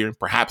this year,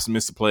 perhaps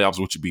miss the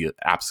playoffs, which would be an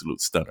absolute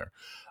stunner.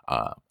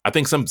 I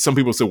think some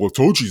people say, well,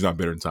 Tochi's not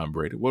better than Tom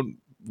Brady. Well,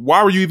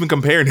 why were you even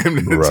comparing him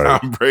to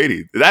Tom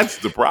Brady? That's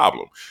the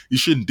problem. You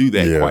shouldn't do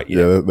that quite yet.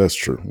 Yeah, that's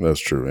true. That's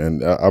true.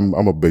 And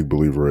I'm a big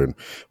believer in,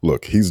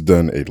 look, he's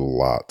done a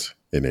lot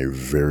in a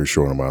very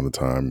short amount of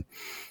time.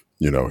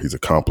 You know, he's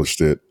accomplished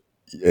it.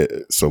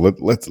 So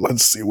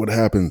let's see what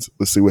happens.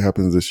 Let's see what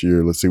happens this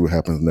year. Let's see what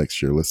happens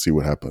next year. Let's see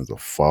what happens the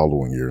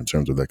following year in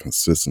terms of that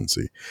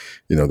consistency.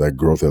 You know, that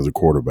growth as a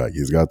quarterback.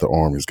 He's got the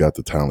arm. He's got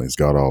the talent. He's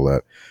got all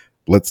that.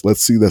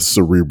 Let's see that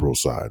cerebral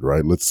side,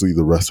 right? Let's see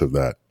the rest of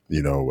that.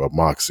 You know,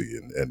 moxie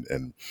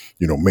and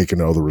you know, making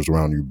the others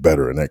around you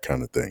better and that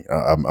kind of thing.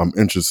 I'm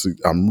interested.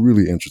 I'm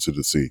really interested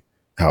to see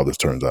how this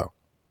turns out.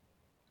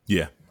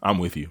 Yeah, I'm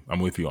with you. I'm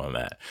with you on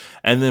that.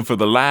 And then for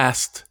the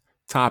last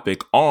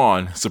topic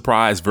on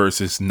surprise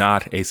versus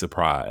not a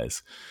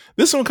surprise,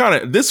 this one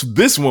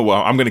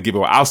well, I'm going to give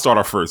it. I'll start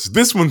off first.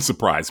 This one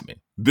surprised me.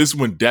 This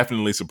one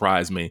definitely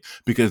surprised me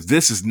because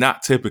this is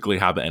not typically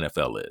how the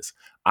NFL is.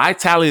 I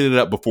tallied it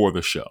up before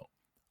the show.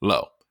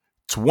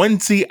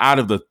 20 out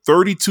of the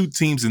 32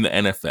 teams in the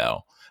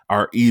NFL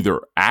are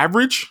either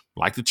average,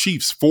 like the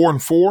Chiefs,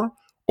 4-4,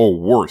 or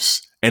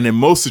worse. And in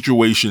most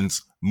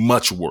situations,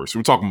 much worse.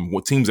 We're talking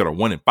teams that are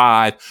 1-5,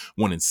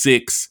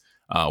 1-6,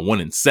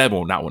 1-7,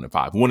 well, not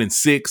 1-5,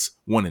 1-6,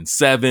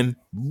 1-7,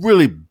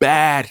 really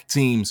bad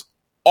teams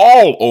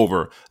all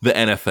over the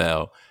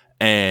NFL.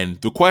 And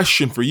the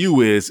question for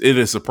you is it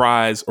a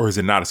surprise or is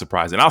it not a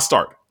surprise? And I'll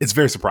start. It's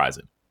very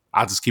surprising.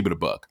 I'll just keep it a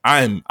buck.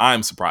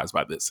 I'm surprised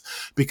by this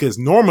because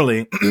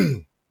normally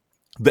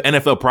the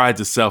NFL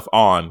prides itself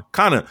on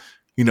kind of,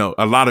 you know,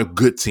 a lot of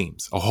good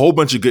teams, a whole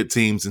bunch of good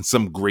teams and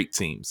some great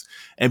teams.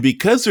 And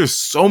because there's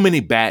so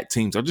many bad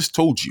teams, I just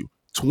told you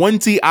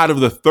 20 out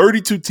of the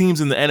 32 teams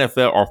in the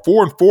NFL are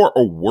 4-4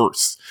 or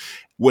worse.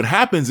 What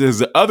happens is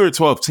the other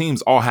 12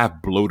 teams all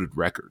have bloated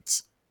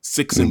records.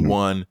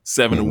 6-1,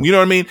 7. You know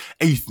what I mean?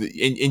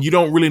 And you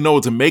don't really know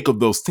what to make of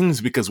those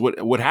teams because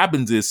what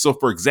happens is, so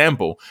for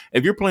example,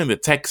 if you're playing the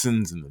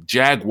Texans and the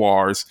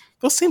Jaguars,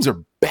 those teams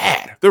are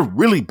bad. They're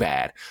really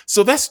bad.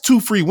 So that's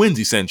 2 free wins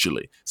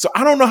essentially. So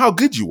I don't know how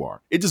good you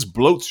are. It just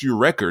bloats your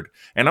record.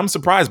 And I'm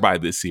surprised by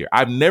this here.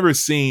 I've never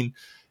seen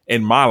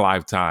in my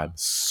lifetime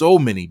so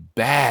many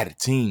bad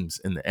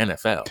teams in the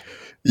NFL.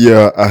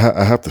 Yeah,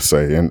 I have to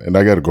say, and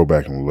I got to go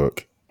back and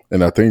look.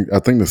 And I think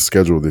the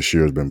schedule this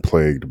year has been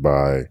plagued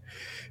by,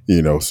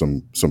 you know,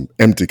 some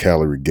empty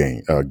calorie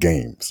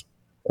games.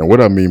 And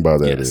what I mean by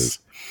that is,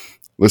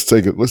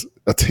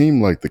 a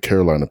team like the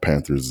Carolina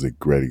Panthers is a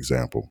great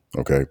example.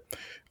 Okay,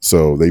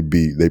 so they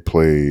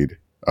played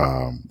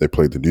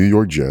the New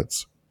York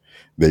Jets,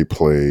 they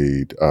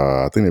played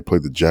I think they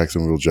played the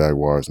Jacksonville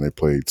Jaguars, and they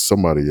played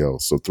somebody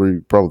else. So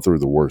probably three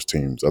of the worst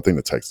teams. I think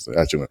the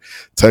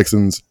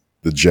Texans,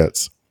 the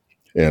Jets,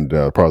 and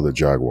probably the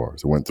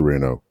Jaguars. They went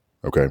 3-0.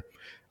 Okay.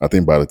 I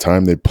think by the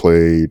time they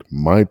played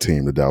my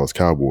team, the Dallas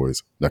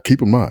Cowboys, now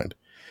keep in mind,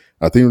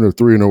 I think they're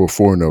 3-0 or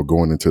 4-0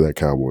 going into that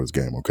Cowboys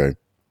game. Okay.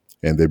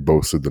 And they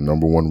boasted the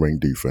number 1 ranked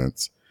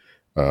defense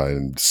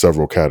in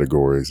several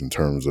categories in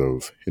terms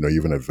of, you know,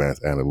 even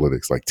advanced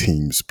analytics like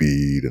team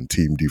speed and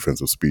team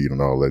defensive speed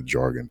and all that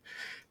jargon.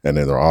 And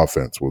then their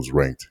offense was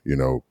ranked, you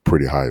know,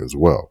 pretty high as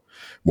well.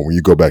 But when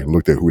you go back and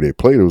looked at who they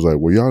played, it was like,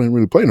 well, y'all didn't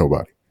really play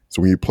nobody.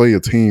 So when you play a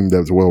team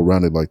that's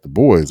well-rounded like the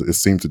boys, it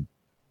seemed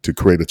to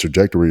create a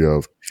trajectory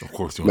of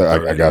course,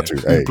 I got to.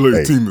 Hey,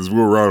 play a team that's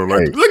well-rounded.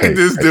 Like, look at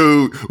this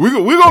dude. We're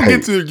gonna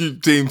get to your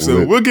team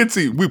soon. We'll get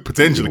to. We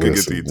potentially could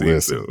get to your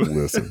team soon.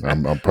 Listen,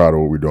 I'm proud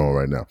of what we're doing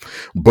right now.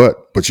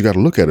 But you got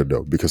to look at it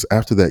though, because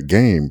after that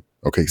game,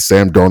 okay,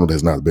 Sam Darnold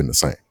has not been the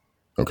same.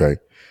 Okay,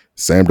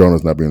 Sam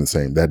Darnold's not been the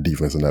same. That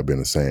defense has not been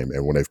the same.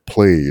 And when they've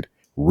played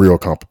real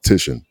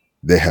competition,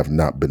 they have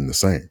not been the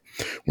same.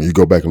 When you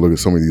go back and look at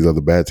some of these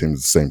other bad teams,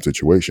 it's the same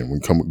situation.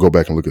 When you go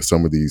back and look at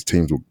some of these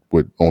teams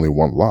with only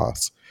one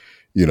loss,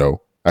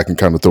 I can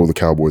kind of throw the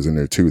Cowboys in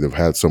there too. They've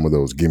had some of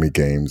those gimme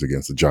games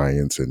against the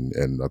Giants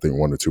and I think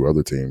one or two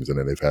other teams, and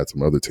then they've had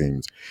some other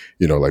teams,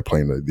 like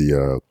playing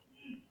the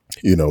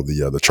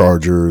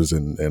Chargers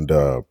and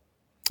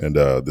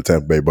the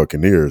Tampa Bay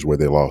Buccaneers where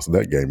they lost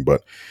that game.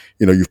 But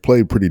you've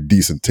played pretty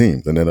decent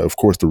teams, and then of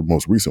course the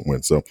most recent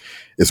win. So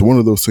it's one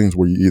of those things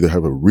where you either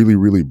have a really,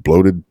 really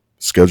bloated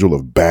schedule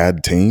of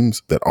bad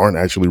teams that aren't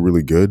actually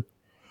really good,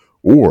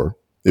 or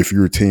if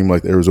you're a team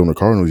like the Arizona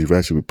Cardinals, you've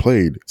actually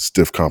played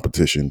stiff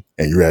competition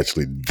and you're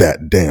actually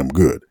that damn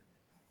good.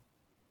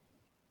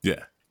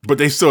 Yeah. But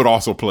they still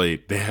also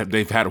played.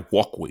 They've had a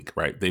walk week,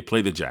 right? They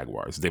play the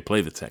Jaguars. They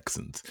play the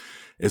Texans.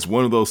 It's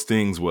one of those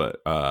things where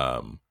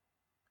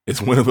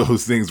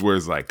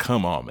it's like,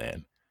 come on,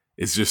 man.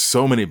 It's just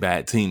so many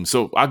bad teams.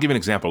 So I'll give you an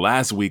example.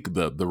 Last week,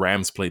 the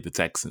Rams played the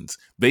Texans.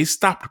 They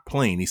stopped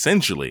playing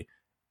essentially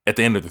at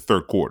the end of the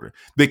third quarter.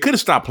 They could have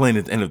stopped playing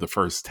at the end of the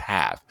first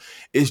half.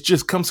 It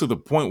just comes to the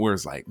point where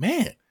it's like,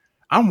 man,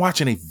 I'm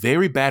watching a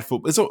very bad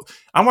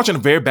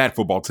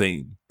football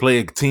team play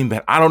a team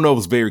that I don't know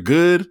is very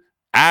good,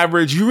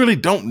 average. You really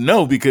don't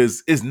know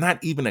because it's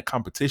not even a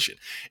competition.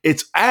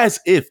 It's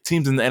as if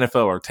teams in the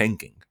NFL are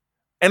tanking.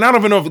 And I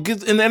don't even know if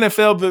in the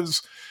NFL,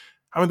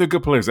 there are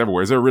good players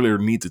everywhere. Is there really a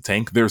need to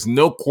tank? There's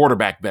no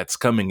quarterback that's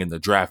coming in the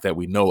draft that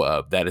we know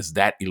of that is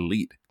that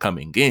elite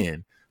coming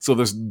in. So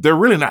they're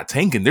really not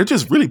tanking. They're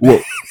just really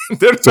bad.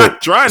 They're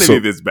not trying to be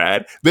this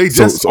bad. They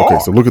just are. Okay,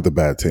 so look at the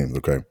bad teams,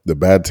 okay? The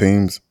bad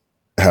teams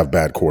have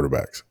bad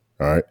quarterbacks,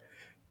 all right?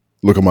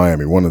 Look at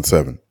Miami,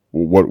 1-7.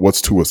 What's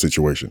Tua's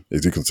situation?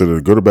 Is he considered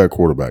a good or bad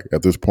quarterback?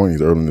 At this point,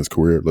 he's early in his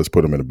career. Let's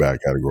put him in the bad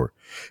category.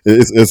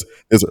 It's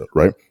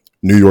right?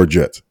 New York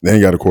Jets. They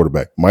ain't got a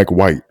quarterback. Mike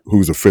White,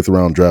 who's a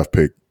 5th-round draft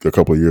pick a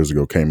couple of years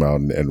ago, came out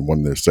and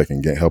won their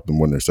second game, helped them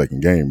win their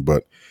second game,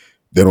 but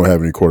they don't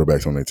have any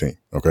quarterbacks on their team,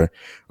 okay?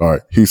 All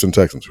right, Houston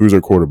Texans. Who's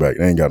their quarterback?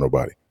 They ain't got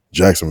nobody.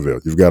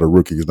 Jacksonville. You've got a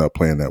rookie who's not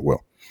playing that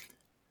well.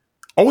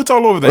 Oh, it's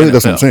all over the NFL.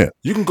 That's what I'm saying.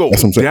 You can go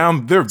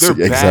down. They're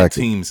bad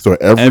teams. So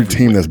every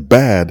team that's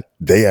bad,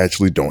 they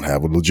actually don't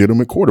have a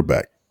legitimate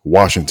quarterback.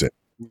 Washington.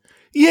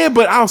 Yeah,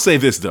 but I'll say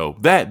this though,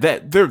 that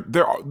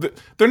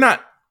they're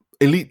not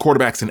elite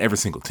quarterbacks in every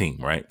single team,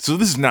 right? So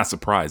this is not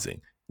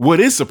surprising. What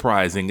is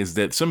surprising is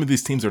that some of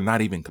these teams are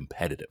not even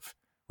competitive,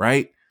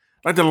 right?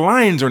 Like the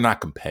Lions are not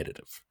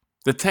competitive.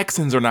 The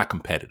Texans are not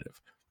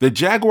competitive. The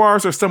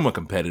Jaguars are somewhat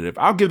competitive.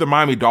 I'll give the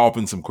Miami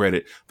Dolphins some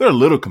credit. They're a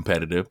little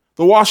competitive.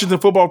 The Washington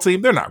football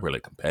team, they're not really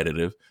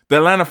competitive. The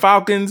Atlanta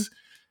Falcons,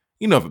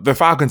 the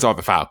Falcons are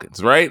the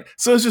Falcons, right?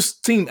 So it's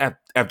just team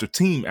after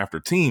team after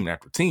team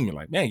after team. You're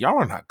like, man, y'all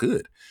are not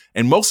good.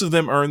 And most of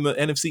them are in the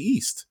NFC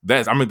East.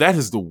 That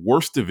is the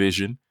worst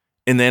division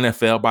in the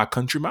NFL by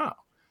country mile.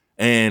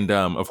 And,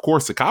 of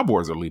course, the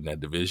Cowboys are leading that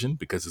division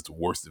because it's the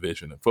worst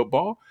division in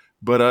football.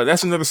 But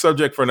that's another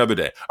subject for another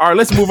day. All right,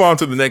 let's move on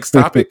to the next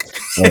topic.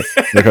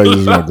 Look how you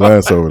just going to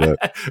glance over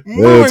that.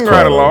 Moving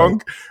right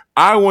along,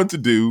 I want to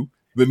do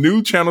the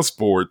New Channel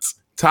Sports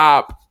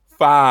Top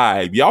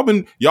 5. Y'all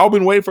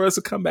been waiting for us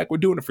to come back. We're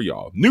doing it for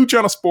y'all. New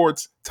Channel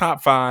Sports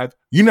Top 5.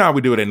 You know how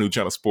we do it at New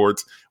Channel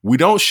Sports. We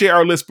don't share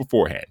our list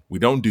beforehand. We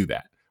don't do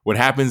that. What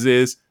happens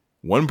is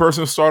one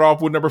person will start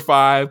off with number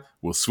 5.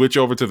 We'll switch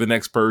over to the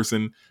next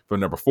person for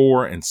number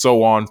 4 and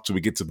so on till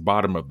we get to the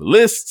bottom of the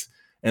list.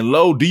 And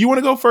Lo, do you want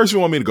to go first or you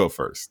want me to go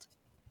first?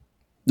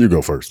 You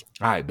go first.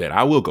 All right, bet.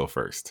 I will go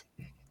first.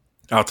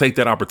 I'll take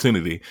that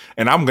opportunity,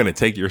 and I'm going to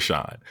take your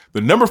shine.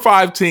 The number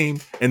 5 team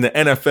in the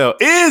NFL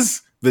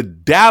is the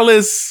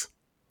Dallas.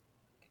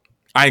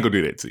 I ain't going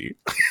to do that to you.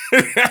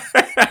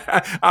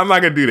 I'm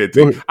not going to do that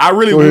to you. I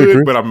really would,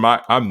 ahead, but I'm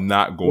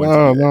not going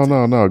to.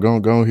 No.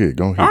 Go ahead.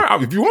 All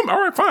right, if you want,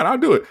 all right, fine, I'll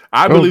do it.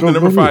 I believe the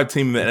number 5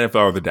 team in the NFL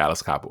are the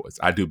Dallas Cowboys.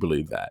 I do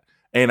believe that.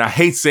 And I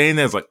hate saying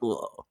that. It's like,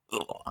 ugh.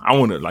 I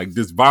want to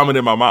just vomit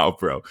in my mouth,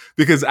 bro,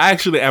 because I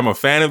actually am a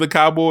fan of the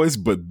Cowboys,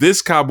 but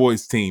this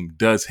Cowboys team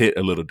does hit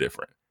a little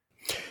different.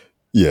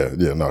 Yeah,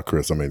 no,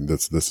 Chris. I mean,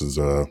 this is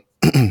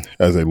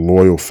as a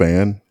loyal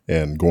fan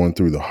and going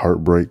through the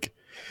heartbreak.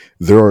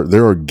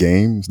 There are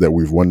games that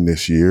we've won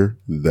this year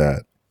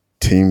that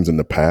teams in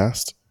the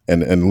past,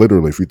 and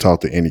literally, if you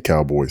talk to any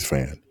Cowboys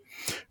fan,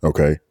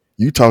 okay,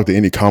 you talk to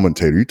any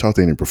commentator, you talk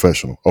to any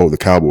professional, the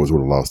Cowboys would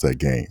have lost that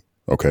game,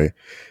 okay.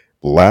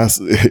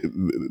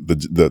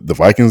 The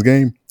Vikings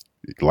game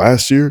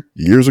last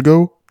years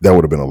ago, that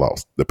would have been a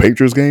loss. The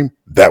Patriots game,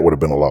 that would have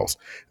been a loss.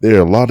 There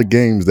are a lot of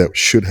games that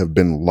should have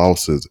been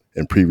losses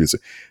in previous.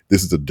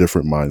 This is a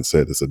different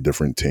mindset. It's a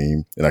different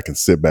team. And I can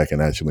sit back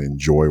and actually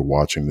enjoy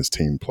watching this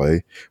team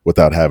play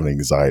without having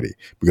anxiety,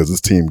 because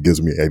this team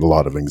gives me a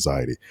lot of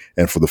anxiety.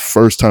 And for the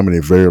first time in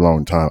a very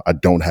long time, I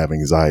don't have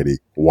anxiety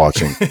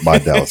watching my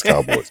Dallas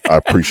Cowboys. I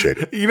appreciate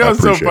it.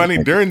 It's so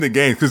funny during the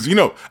game, because,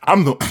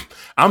 I'm the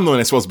one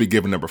that's supposed to be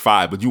giving number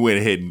 5, but you went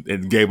ahead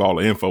and gave all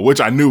the info,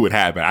 which I knew would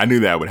happen. I knew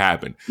that would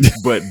happen.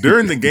 But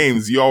during the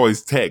games, you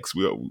always text.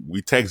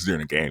 We text during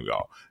the game,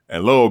 y'all.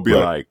 And Lo will be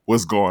like,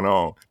 what's going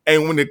on?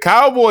 And when the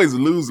Cowboys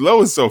lose,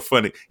 Lo is so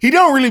funny. He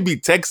don't really be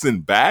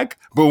texting back,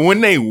 but when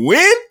they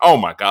win, oh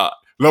my God.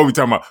 Lo be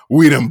talking about,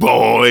 we them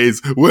boys.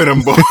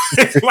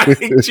 Like,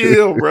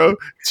 chill, bro.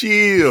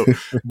 Chill.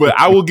 But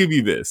I will give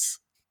you this.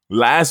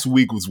 Last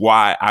week was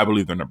why I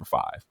believe they're number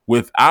 5.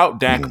 Without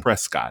Dak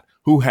Prescott,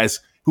 who has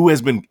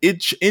been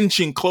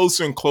inching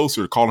closer and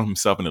closer to calling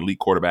himself an elite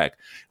quarterback,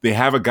 they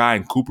have a guy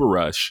in Cooper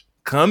Rush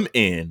come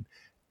in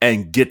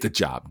and get the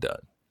job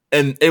done.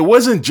 And it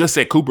wasn't just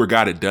that Cooper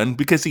got it done,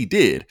 because he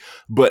did,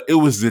 but it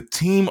was the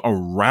team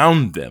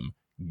around them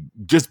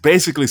just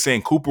basically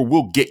saying, Cooper,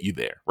 we'll get you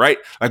there, right?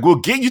 Like, we'll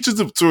get you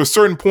to a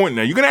certain point.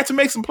 Now, you're going to have to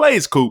make some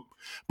plays, Coop,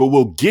 but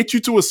we'll get you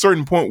to a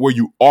certain point where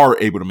you are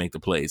able to make the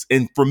plays.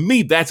 And for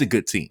me, that's a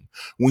good team.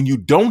 When you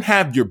don't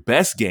have your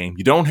best game,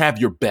 you don't have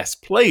your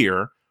best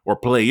player or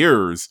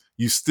players,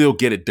 you still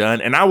get it done.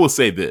 And I will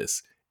say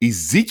this.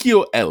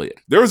 Ezekiel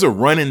Elliott, there was a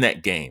run in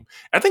that game.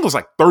 I think it was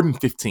like 3rd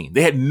and 15.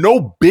 They had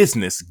no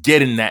business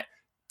getting that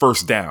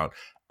first down.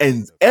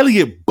 And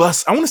Elliott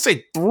busts, I want to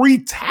say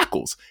 3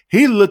 tackles.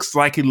 He looks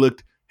like he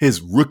looked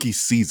his rookie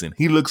season.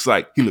 He looks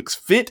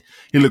fit.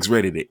 He looks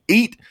ready to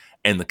eat.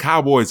 And the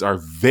Cowboys are a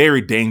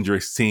very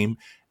dangerous team.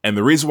 And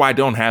the reason why I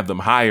don't have them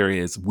higher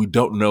is we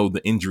don't know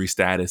the injury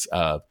status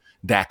of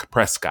Dak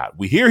Prescott.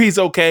 We hear he's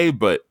okay,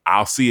 but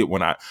I'll see it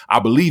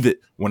I'll believe it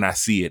when I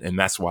see it. And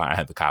that's why I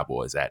have the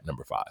Cowboys at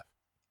number 5.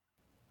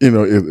 You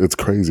know, it's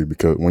crazy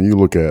because when you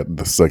look at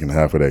the second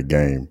half of that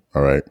game,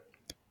 all right,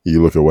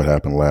 you look at what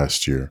happened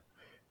last year.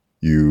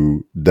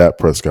 Dak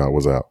Prescott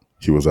was out.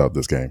 He was out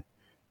this game.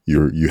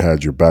 You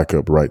had your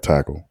backup right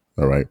tackle,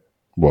 all right?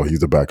 Well, he's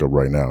the backup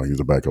right now. He was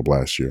the backup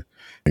last year.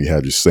 And you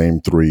had your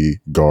same 3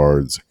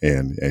 guards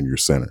and your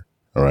center,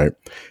 all right?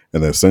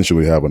 And they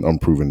essentially have an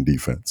unproven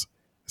defense.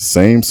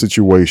 Same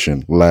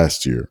situation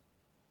last year.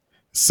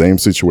 Same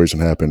situation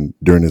happened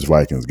during this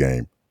Vikings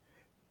game.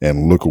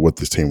 And look at what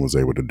this team was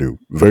able to do.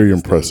 Very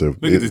impressive.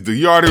 Look at this dude.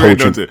 You already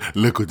ready to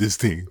look what this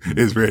team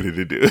is ready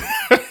to do.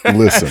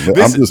 Listen,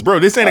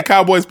 this ain't a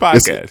Cowboys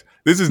podcast.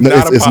 This is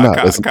not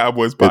a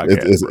Cowboys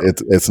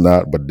podcast. It's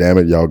not, but damn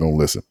it, y'all gonna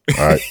listen.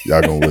 All right,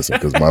 y'all gonna listen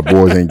because my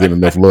boys ain't getting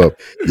enough love.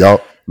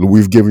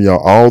 We've given y'all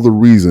all the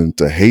reason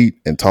to hate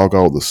and talk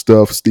all the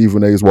stuff.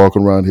 Stephen A's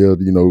walking around here,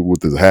 you know,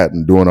 with his hat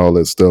and doing all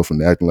that stuff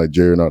and acting like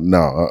Jerry.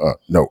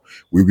 No.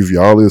 We give you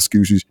all the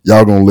excuses.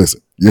 Y'all gonna listen.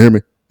 You hear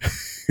me?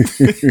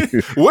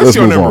 What's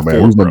your number 4,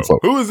 Who's number 4?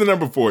 Who is the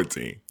number 4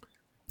 team?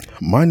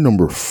 My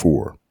number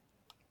 4.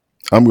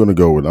 I'm gonna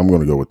go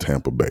with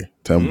Tampa Bay.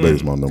 Tampa Bay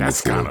is my number 4.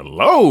 That's kind of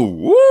low.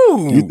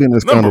 Woo. You think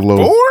that's kind of low?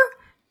 4?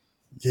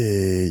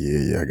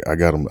 Yeah. I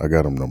got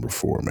him number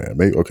 4, man.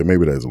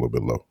 Maybe that's a little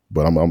bit low,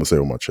 but I'm gonna say it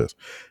with my chest.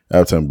 I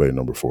have Tampa Bay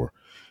number 4.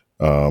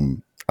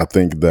 I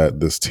think that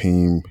this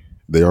team,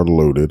 they are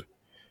loaded.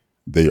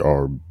 They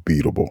are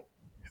beatable.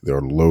 They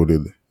are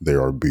loaded. They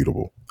are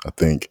beatable. I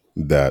think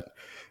that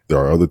there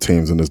are other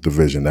teams in this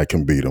division that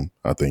can beat them.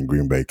 I think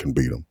Green Bay can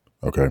beat them.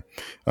 Okay.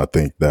 I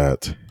think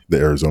that the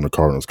Arizona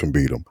Cardinals can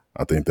beat them.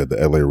 I think that the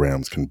LA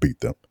Rams can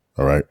beat them.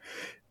 All right.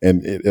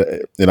 And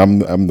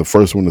I'm the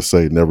first one to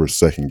say never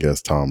second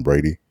guess Tom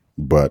Brady,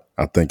 but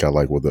I think I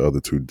like what the other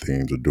 2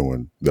 teams are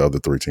doing. The other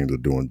 3 teams are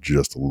doing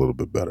just a little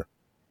bit better.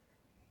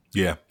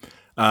 Yeah.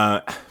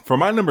 For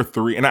my number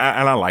 3, and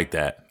I like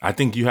that. I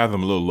think you have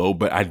them a little low,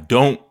 but I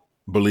don't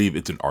believe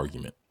it's an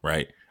argument,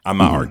 right? I'm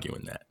not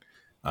arguing that.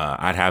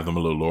 I'd have them a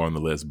little lower on the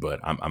list, but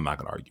I'm not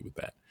going to argue with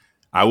that.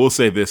 I will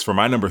say this. For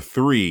my number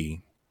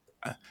 3,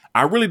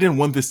 I really didn't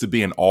want this to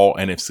be an all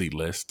NFC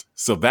list.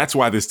 So that's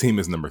why this team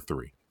is number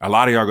 3. A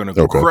lot of y'all are going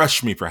to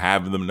crush me for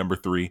having them number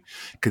 3,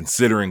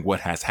 considering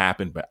what has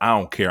happened, but I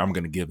don't care. I'm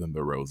going to give them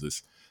the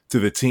roses to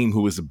the team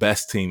who is the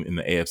best team in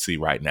the AFC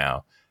right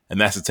now, and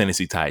that's the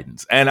Tennessee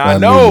Titans. And I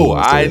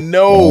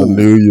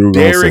know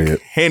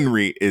Derrick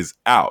Henry is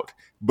out,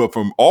 but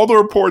from all the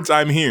reports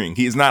I'm hearing,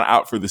 he is not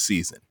out for the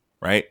season,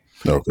 right?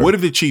 Okay. What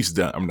have the Chiefs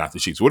done? I'm not the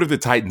Chiefs. What have the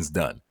Titans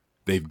done?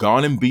 They've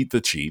gone and beat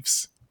the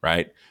Chiefs,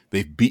 right?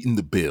 They've beaten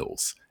the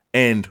Bills,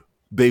 and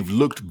they've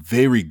looked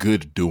very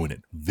good doing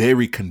it,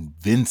 very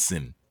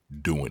convincing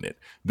doing it.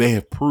 They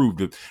have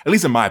proved, at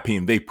least in my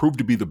opinion, they proved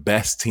to be the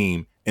best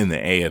team in the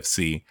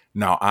AFC.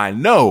 Now, I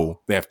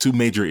know they have 2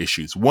 major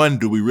issues. 1,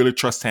 do we really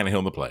trust Tannehill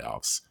in the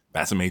playoffs?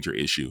 That's a major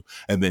issue.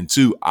 And then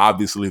 2,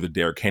 obviously the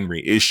Derrick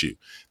Henry issue.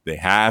 They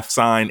have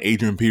signed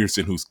Adrian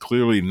Peterson, who's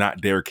clearly not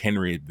Derrick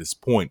Henry at this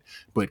point,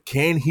 but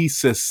can he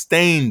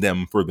sustain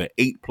them for the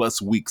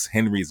 8+ weeks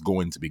Henry is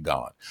going to be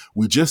gone?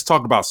 We just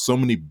talked about so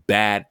many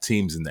bad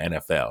teams in the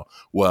NFL.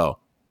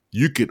 Well,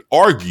 you could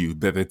argue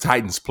that the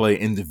Titans play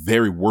in the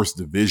very worst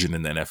division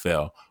in the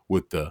NFL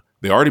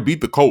they already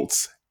beat the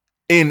Colts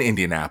in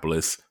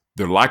Indianapolis.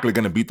 They're likely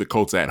going to beat the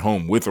Colts at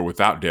home with or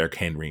without Derrick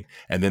Henry.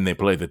 And then they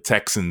play the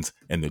Texans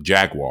and the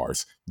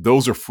Jaguars.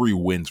 Those are free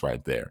wins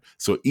right there.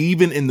 So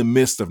even in the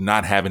midst of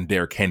not having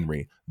Derrick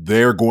Henry,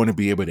 they're going to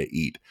be able to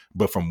eat.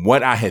 But from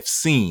what I have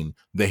seen,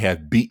 they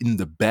have beaten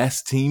the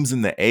best teams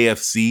in the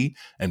AFC.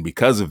 And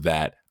because of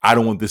that, I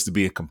don't want this to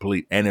be a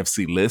complete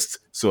NFC list.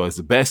 So as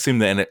the best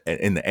team in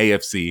the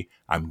AFC,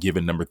 I'm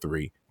giving number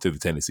 3 to the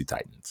Tennessee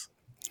Titans.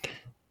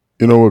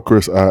 You know what,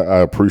 Chris? I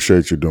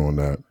appreciate you doing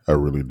that. I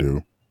really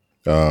do.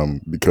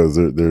 Because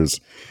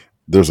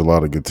there's a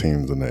lot of good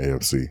teams in the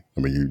AFC.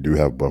 I mean, you do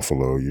have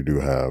Buffalo, you do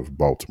have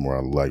Baltimore.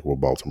 I like what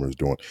Baltimore is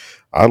doing.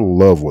 I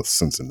love what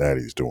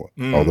Cincinnati's doing.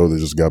 Although they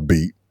just got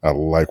beat, I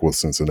like what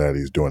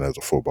Cincinnati's doing as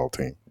a football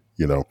team.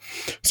 You know,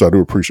 so I do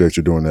appreciate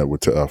you doing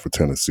that for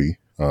Tennessee.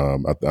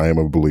 I am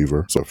a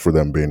believer. So for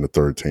them being the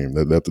third team,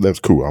 that's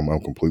cool. I'm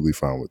completely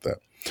fine with that.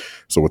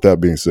 So with that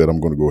being said,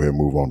 I'm going to go ahead and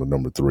move on to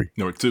number 3.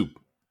 Number 2.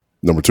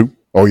 Number 2?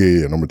 Oh,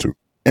 yeah, number 2.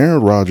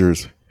 Aaron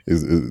Rodgers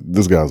is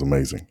this guy's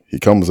amazing. He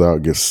comes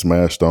out, gets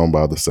smashed on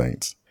by the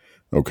Saints,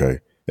 okay?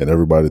 And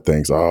everybody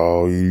thinks,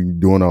 oh, you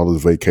doing all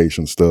this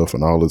vacation stuff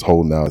and all this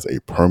holding out is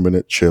a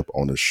permanent chip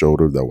on his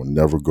shoulder that will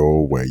never go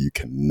away. You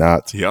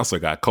cannot. He also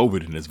got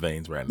COVID in his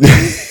veins right now.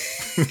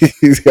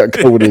 He's got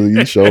COVID in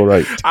his shoulder,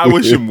 right? I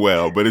wish him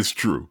well, but it's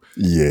true.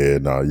 Yeah,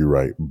 no, you're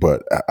right.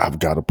 But I've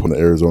got to put the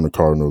Arizona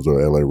Cardinals or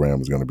LA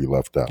Rams going to be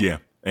left out. Yeah,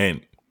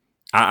 and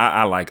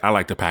I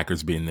like the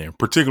Packers being there,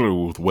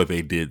 particularly with what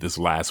they did this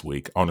last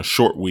week on a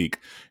short week,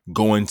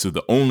 going to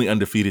the only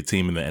undefeated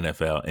team in the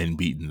NFL and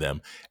beating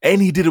them.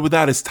 And he did it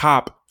without his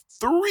top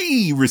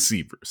 3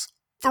 receivers.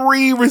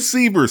 3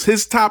 receivers.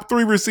 His top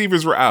 3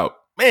 receivers were out.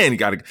 Man,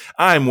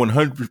 I'm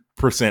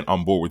 100%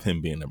 on board with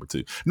him being number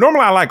 2.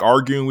 Normally, I like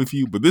arguing with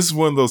you, but this is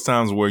one of those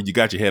times where you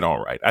got your head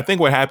on right. I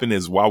think what happened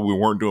is while we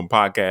weren't doing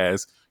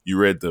podcasts, you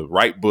read the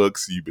right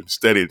books, you've been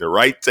studying the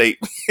right tape,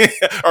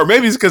 or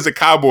maybe it's because the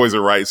Cowboys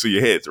are right, so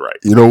your head's right.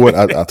 You know what?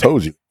 I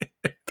told you.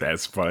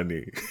 That's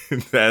funny.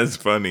 That's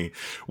funny.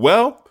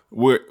 Well,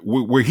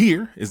 we're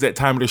here. It's that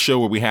time of the show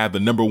where we have the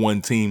number 1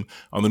 team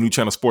on the New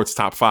Channel Sports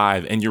top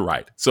 5, and you're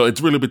right. So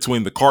it's really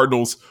between the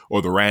Cardinals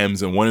or the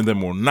Rams, and one of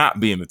them will not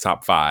be in the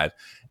top 5.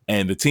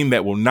 And the team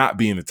that will not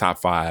be in the top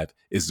 5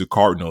 is the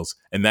Cardinals,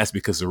 and that's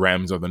because the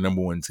Rams are the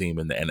number 1 team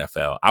in the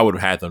NFL. I would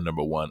have had them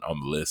number 1 on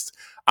the list.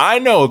 I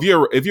know if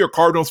you're a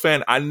Cardinals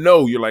fan, I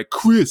know you're like,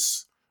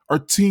 Chris, our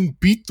team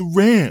beat the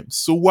Rams,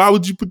 so why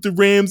would you put the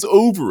Rams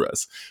over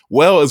us?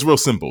 Well, it's real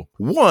simple.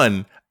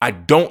 1, I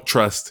don't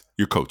trust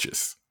your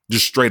coaches.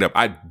 Just straight up,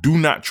 I do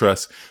not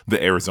trust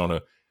the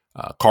Arizona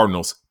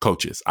Cardinals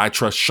coaches. I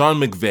trust Sean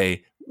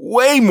McVay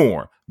way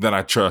more than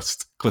I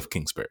trust Cliff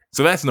Kingsbury.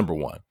 So that's number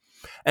 1.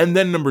 And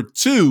then number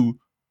 2,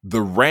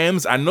 the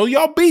Rams, I know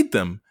y'all beat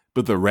them,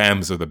 but the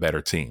Rams are the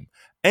better team.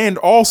 And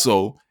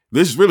also,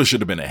 this really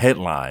should have been a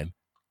headline.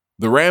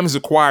 The Rams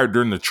acquired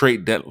during the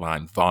trade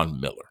deadline Von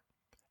Miller.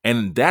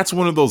 And that's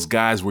one of those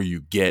guys where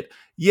you get,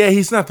 yeah,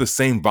 he's not the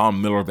same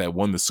Von Miller that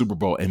won the Super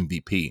Bowl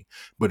MVP.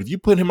 But if you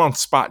put him on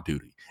spot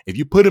duty, if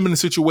you put him in a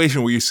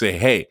situation where you say,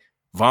 hey,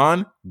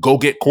 Von, go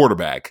get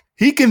quarterback,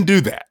 he can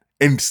do that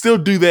and still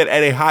do that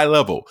at a high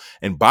level.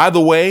 And by the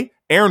way,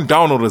 Aaron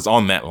Donald is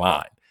on that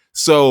line.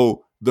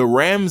 So the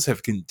Rams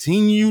have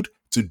continued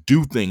to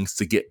do things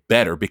to get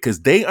better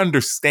because they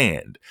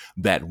understand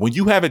that when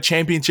you have a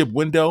championship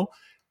window,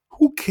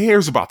 who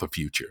cares about the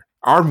future?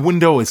 Our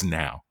window is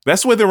now.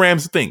 That's what the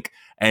Rams think.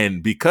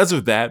 And because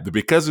of that,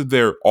 because of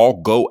their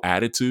all-go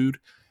attitude,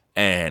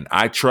 and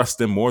I trust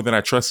them more than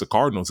I trust the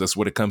Cardinals. That's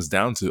what it comes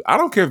down to. I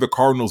don't care if the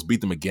Cardinals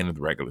beat them again in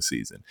the regular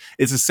season.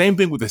 It's the same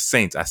thing with the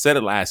Saints. I said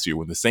it last year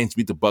when the Saints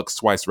beat the Bucs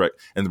twice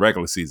in the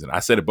regular season. I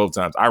said it both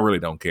times. I really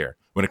don't care.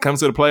 When it comes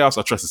to the playoffs,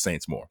 I trust the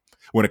Saints more.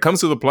 When it comes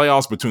to the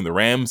playoffs between the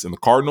Rams and the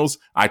Cardinals,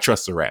 I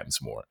trust the Rams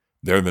more.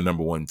 They're the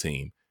number 1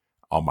 team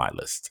on my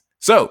list.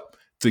 So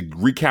to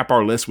recap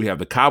our list, we have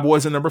the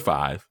Cowboys at number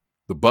 5,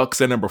 the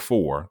Bucs at number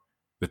 4,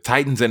 the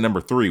Titans at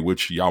number 3,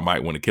 which y'all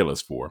might want to kill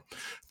us for,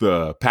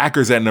 the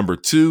Packers at number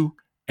 2,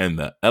 and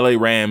the LA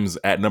Rams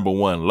at number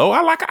 1. Lo,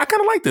 I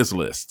kind of like this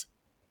list.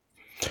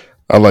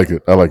 I like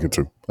it. I like it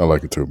too. I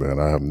like it too, man.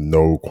 I have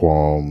no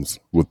qualms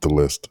with the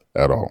list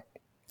at all.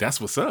 That's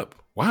what's up.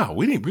 Wow,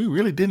 we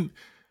really didn't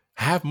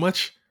have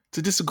much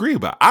to disagree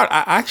about.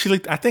 I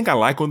think I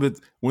like when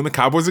the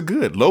Cowboys are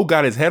good. Lo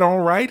got his head on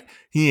right.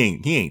 He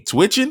ain't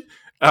twitching.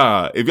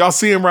 If y'all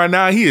see him right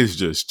now, he is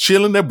just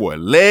chilling. That boy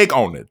leg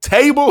on the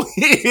table.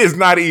 He is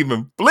not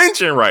even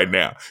flinching right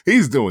now.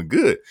 He's doing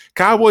good.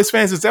 Cowboys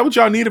fans, is that what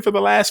y'all needed for the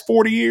last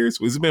 40 years?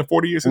 It's been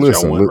 40 years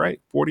since y'all won, right?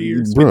 40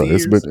 years, bro.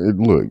 Years?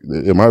 Look,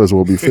 it might as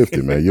well be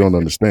 50, man. You don't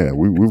understand.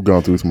 We've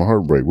gone through some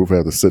heartbreak. We've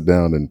had to sit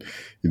down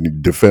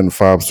and defend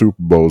 5 Super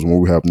Bowls when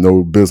we have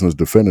no business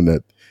defending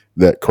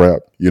that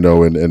crap,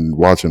 and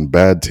watching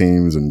bad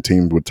teams and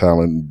teams with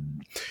talent,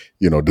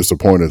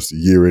 disappoint us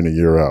year in and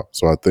year out.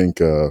 So I think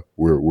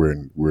we're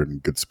in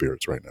good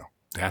spirits right now.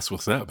 That's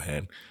what's up,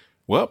 man.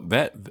 Well,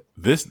 that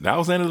was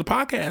the end of the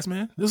podcast,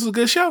 man. This was a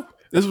good show.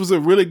 This was a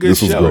really good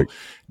show. Great.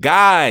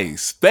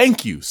 Guys,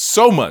 thank you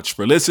so much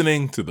for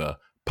listening to the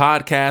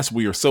podcast.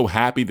 We are so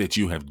happy that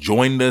you have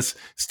joined us.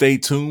 Stay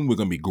tuned. We're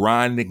going to be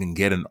grinding and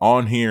getting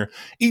on here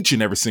each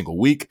and every single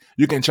week.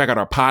 You can check out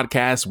our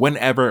podcast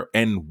whenever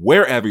and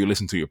wherever you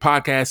listen to your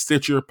podcast,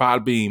 Stitcher,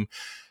 Podbean,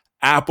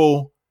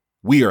 Apple,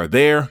 We are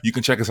there. You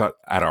can check us out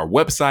at our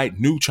website,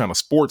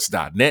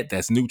 newchannelsports.net.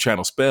 That's new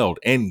channel spelled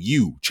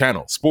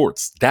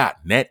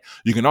NUchannelsports.net.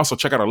 You can also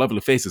check out our lovely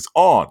faces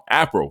on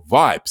Afro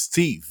Vibes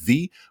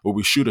TV, where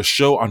we shoot a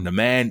show on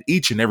demand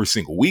each and every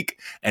single week.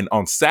 And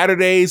on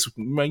Saturdays,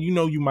 you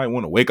know, you might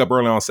want to wake up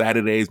early on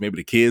Saturdays. Maybe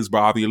the kids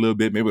bother you a little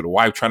bit. Maybe the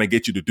wife trying to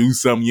get you to do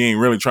something you ain't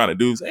really trying to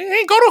do. Say,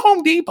 hey, go to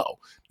Home Depot.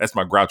 That's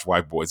my grouch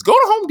wife boys. Go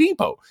to Home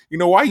Depot. You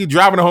know, while you're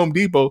driving to Home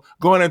Depot,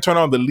 go ahead and turn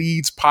on the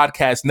Leeds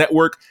Podcast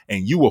Network,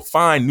 and you will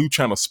find New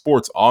Channel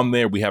Sports on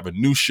there. We have a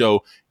new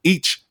show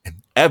each and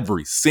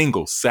every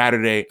single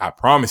Saturday. I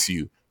promise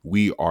you,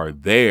 we are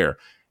there.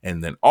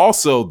 And then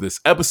also, this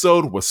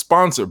episode was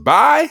sponsored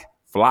by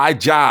Fly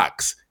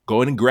Jocks.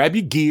 Go in and grab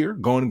your gear.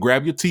 Go in and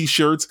grab your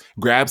t-shirts.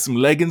 Grab some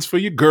leggings for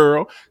your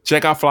girl.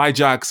 Check out Fly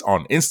Jocks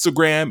on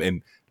Instagram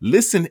and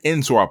listen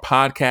into our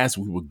podcast.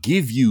 We will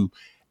give you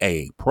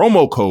a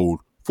promo code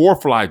for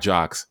Fly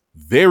Jocks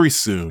very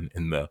soon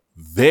in the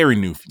very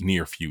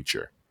near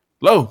future.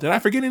 Lo, did I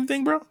forget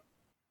anything, bro?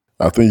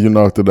 I think you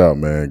knocked it out,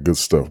 man. Good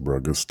stuff, bro.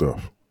 Good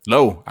stuff.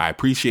 Lo, I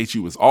appreciate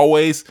you as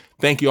always.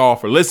 Thank you all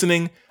for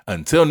listening.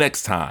 Until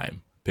next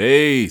time,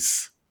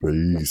 peace.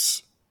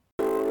 Peace.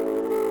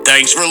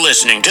 Thanks for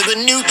listening to the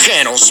New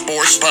Channel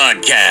Sports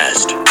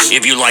Podcast.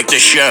 If you like the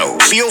show,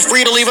 feel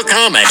free to leave a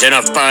comment and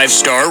a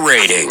 5-star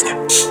rating.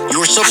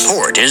 Your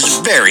support is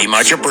very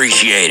much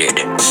appreciated.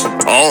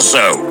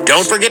 Also,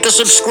 don't forget to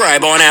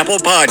subscribe on Apple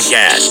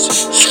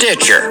Podcasts,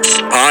 Stitcher,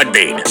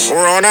 Podbean,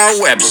 or on our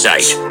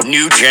website,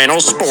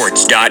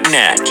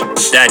 newchannelsports.net.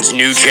 That's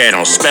New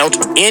Channel spelt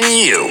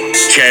N-U,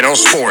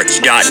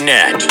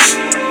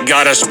 channelsports.net.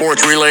 Got a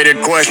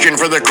sports-related question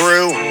for the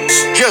crew?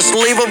 Just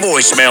leave a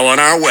voicemail on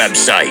our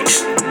website.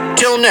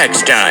 Till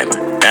next time,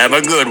 have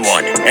a good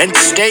one and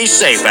stay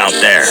safe out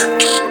there.